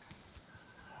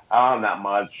 Not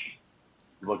much.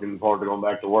 Looking forward to going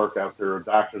back to work after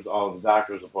all the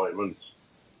doctor's appointments.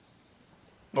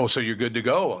 Oh, so you're good to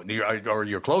go, or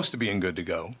you're close to being good to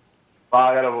go.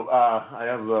 Well, I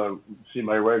have to see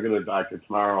my regular doctor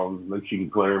tomorrow, and then she can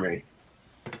clear me.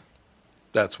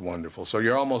 That's wonderful. So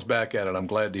you're almost back at it. I'm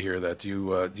glad to hear that.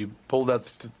 You pulled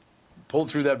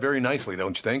through that very nicely,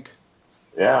 don't you think?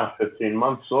 Yeah, 15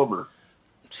 months sober.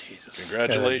 Jesus.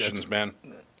 Congratulations, man.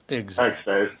 Exactly.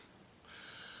 Thanks, Dave.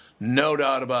 No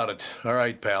doubt about it. All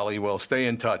right, Pally. Well, stay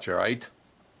in touch, all right?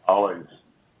 Always.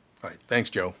 All right. Thanks,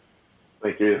 Joe.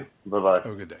 Thank you. Bye-bye. Have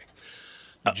a good day.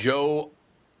 Joe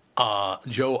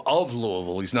of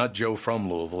Louisville. He's not Joe from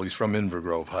Louisville. He's from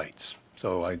Invergrove Heights.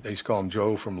 So I used to call him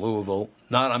Joe from Louisville.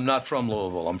 I'm not from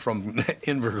Louisville. I'm from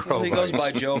Invergrove Well, he goes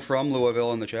Heights. by Joe from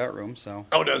Louisville in the chat room. So.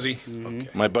 Oh, does he? Mm-hmm. Okay.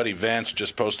 My buddy Vance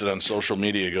just posted on social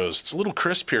media. He goes, it's a little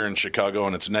crisp here in Chicago,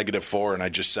 and it's -4. And I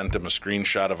just sent him a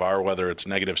screenshot of our weather. It's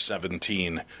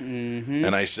 -17. Mm-hmm.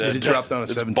 And I said, Did it drop down to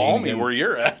it's 17 balmy again? where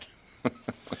you're at.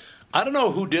 I don't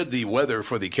know who did the weather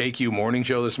for the KQ morning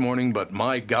show this morning, but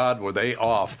my God, were they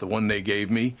off, the one they gave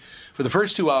me. For the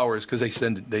first 2 hours, because they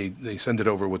send it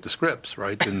over with the scripts,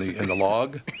 right, in the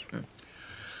log.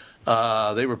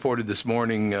 They reported this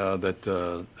morning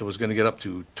that it was going to get up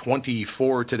to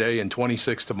 24 today and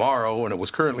 26 tomorrow, and it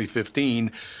was currently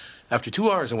 15. After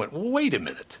 2 hours, I went, well, wait a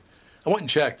minute. I went and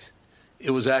checked.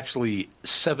 It was actually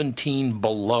 17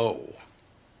 below.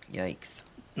 Yikes.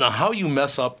 Now, how you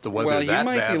mess up the weather that badly?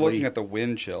 Well, you might be looking at the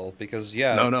wind chill because,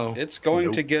 it's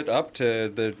going to get up to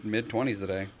the mid-20s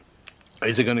today.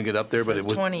 Is it going to get up there? It But says it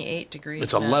was 28 degrees.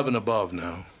 It's now. 11 above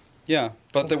now. Yeah,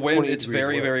 but the wind, 28 it's degrees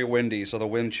very, low. very windy, so the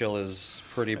wind chill is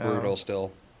pretty brutal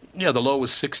still. Yeah, the low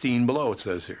was 16 below, it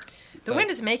says here. The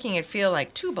wind is making it feel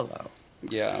like 2 below.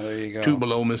 Yeah, there you go. 2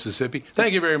 below Mississippi.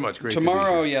 Thank you very much. Great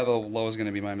Tomorrow, to be here. the low is going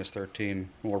to be -13,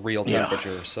 or real Yeah.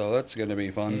 temperature, so that's going to be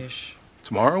fun.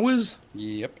 Tomorrow is?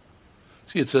 Yep.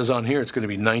 See, it says on here it's going to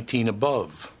be 19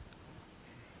 above.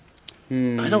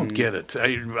 I don't get it.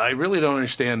 I really don't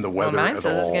understand the weather Well, mine at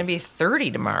says all. it's going to be 30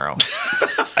 tomorrow.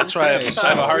 That's why I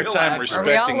have a hard time Are we all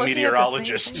respecting looking at the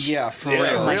meteorologists. Yeah, for real.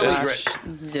 real. Really gosh.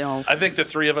 great. I think the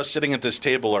three of us sitting at this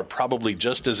table are probably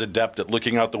just as adept at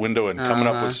looking out the window and coming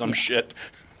up with some shit.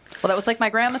 Well, that was like my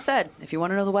grandma said. If you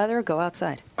want to know the weather, go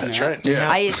outside. That's right. Yeah.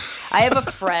 I have a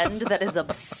friend that is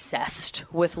obsessed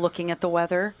with looking at the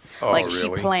weather. Oh, like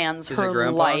really? she plans Is it her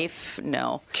Grandpa? life.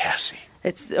 No. Cassie.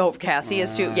 Cassie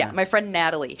is too. Yeah, my friend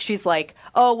Natalie. She's like,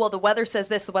 oh, well, the weather says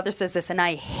this, the weather says this, and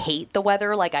I hate the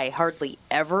weather. Like, I hardly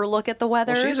ever look at the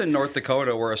weather. Well, she's in North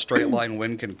Dakota where a straight line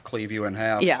wind can cleave you in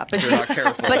half. Yeah, but if you're not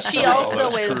careful. But she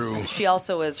also that's is. true. She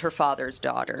also is her father's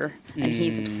daughter, and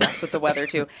he's obsessed with the weather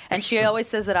too. And she always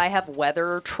says that I have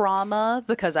weather trauma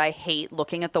because I hate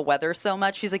looking at the weather so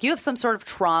much. She's like, you have some sort of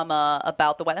trauma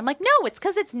about the weather. I'm like, no, it's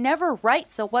because it's never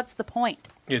right. So what's the point?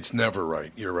 It's never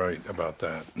right. You're right about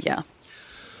that. Yeah.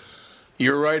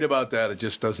 You're right about that. It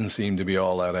just doesn't seem to be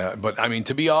all that. But, I mean,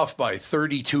 to be off by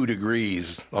 32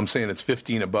 degrees, I'm saying it's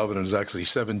 15 above and it's actually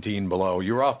 17 below.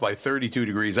 You're off by 32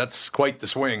 degrees. That's quite the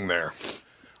swing there.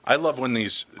 I love when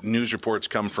these news reports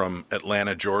come from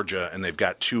Atlanta, Georgia, and they've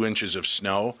got 2 inches of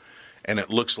snow, and it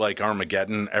looks like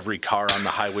Armageddon. Every car on the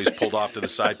highways pulled off to the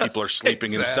side. People are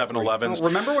sleeping Exactly. in 7-Elevens. Well,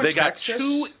 remember when they Texas- got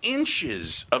 2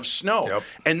 inches of snow. Yep.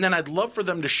 And then I'd love for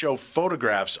them to show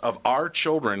photographs of our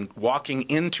children walking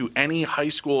into any high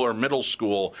school or middle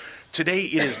school. Today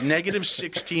it is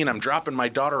 -16. I'm dropping my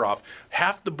daughter off.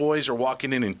 Half the boys are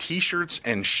walking in T-shirts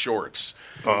and shorts.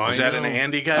 Oh, Is I that know. an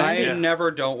Andy guy? I never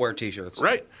don't wear T-shirts.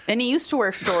 Right. And he used to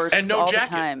wear shorts And no all jacket.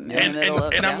 the time.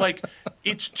 And I'm like,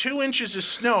 it's 2 inches of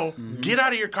snow. Get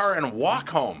out of your car and walk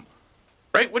home.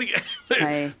 Right? What do you?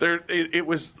 It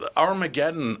was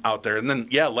Armageddon out there. And then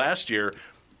last year,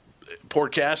 poor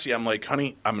Cassie, I'm like,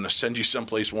 honey, I'm going to send you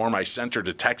someplace warm. I sent her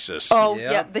to Texas. Oh,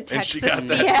 Yeah. yeah, the And Texas she got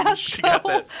that. fiasco. She got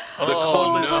that. The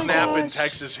coldest no. snap in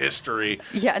Texas history.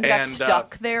 Yeah, and got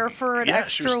stuck there for an yeah,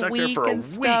 she was extra stuck there week for a and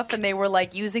stuff, week. and they were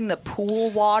like using the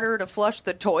pool water to flush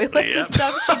the toilets Yep. and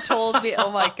stuff. She told me,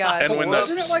 "Oh my god!" And But when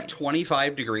wasn't it like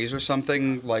 25 degrees or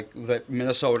something like that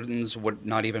Minnesotans would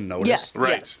not even notice? Yes,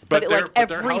 Right. yes, But but, their- like but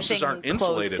their everything houses aren't closed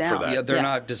insulated for down. that. Yeah, they're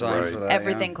not designed Right. for that.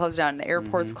 Everything closed down. The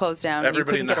airports closed down.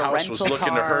 Everybody you in couldn't the get a house was rental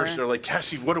looking to her. car. They're like,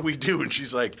 Cassie, what do we do? And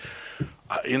she's like,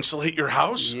 insulate your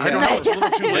house? I don't know. It's a little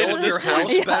too late at this your point.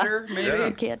 house better, maybe. Yeah.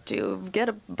 You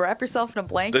can't wrap yourself in a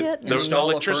blanket. The Install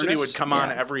a electricity furnace? would come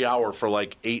on every hour for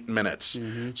like 8 minutes.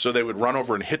 So they would run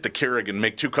over and hit the Keurig and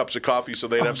make 2 cups of coffee so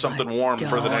they'd have something warm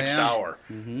for the next hour.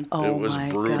 Oh It was my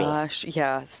brutal. gosh.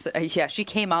 Yeah. Yeah. She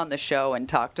came on the show and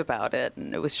talked about it,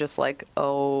 and it was just like,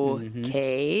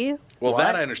 okay. Well, what?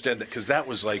 that I understand that because that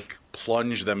was like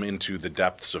plunged them into the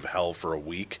depths of hell for a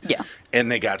week. Yeah. And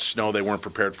they got snow they weren't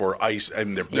prepared for, ice,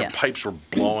 and their pipes were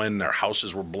blowing, their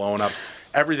houses were blowing up.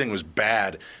 Everything was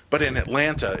bad. But in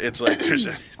Atlanta, it's like there's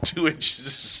 2 inches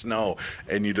of snow,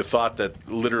 and you'd have thought that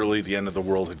literally the end of the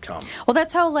world had come. Well,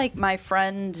 that's how like my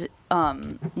friend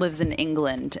lives in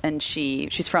England, and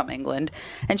she's from England,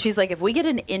 and she's like, if we get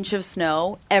an inch of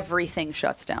snow, everything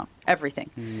shuts down, everything.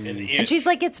 And she's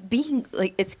like,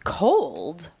 it's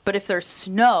cold, but if there's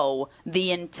snow,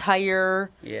 the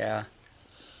entire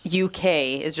UK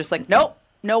is just like, nope.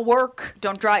 No work.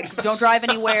 Don't drive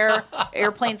anywhere.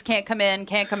 Airplanes can't come in,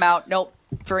 can't come out. Nope.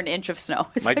 For an inch of snow.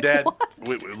 It's My like, dad,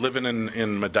 what? living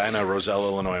in Medina, Roselle,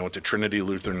 Illinois, I went to Trinity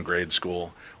Lutheran grade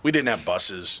school. We didn't have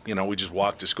buses. We just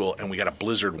walked to school, and we got a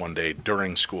blizzard one day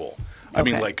during school. I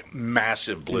mean, like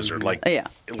massive blizzard, like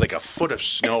a foot of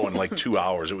snow in like 2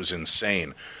 hours. It was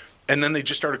insane. And then they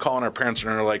just started calling our parents,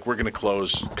 and they're like, "We're going to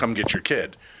close. Come get your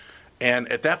kid." And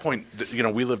at that point,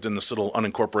 we lived in this little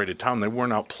unincorporated town. They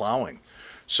weren't out plowing.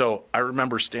 So I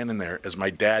remember standing there as my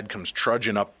dad comes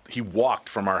trudging up. He walked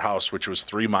from our house, which was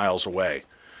 3 miles away,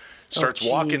 starts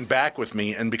walking back with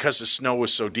me. And because the snow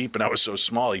was so deep and I was so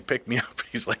small, he picked me up.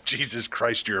 He's like, Jesus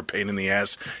Christ, you're a pain in the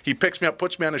ass. He picks me up,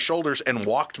 puts me on his shoulders, and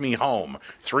walked me home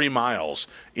 3 miles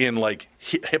in like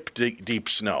hip deep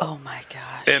snow. Oh, my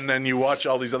gosh. And then you watch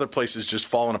all these other places just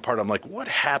falling apart. I'm like, what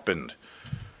happened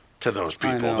to those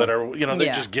people that are, they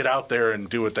just get out there and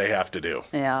do what they have to do?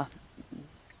 Yeah.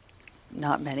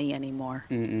 Not many anymore.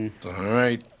 All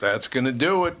right, that's going to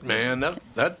do it, man.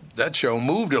 That show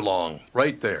moved along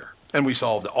right there. And we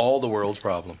solved all the world's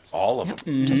problems. All of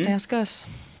them. Just ask us.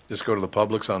 Just go to the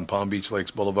Publix on Palm Beach Lakes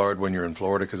Boulevard when you're in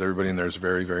Florida, because everybody in there is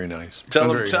very, very nice.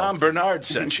 Tell them Tom Bernard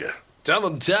sent you. Tell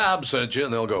them Tom sent you,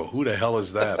 and they'll go, who the hell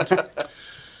is that?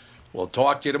 We'll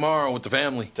talk to you tomorrow with the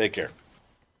family. Take care.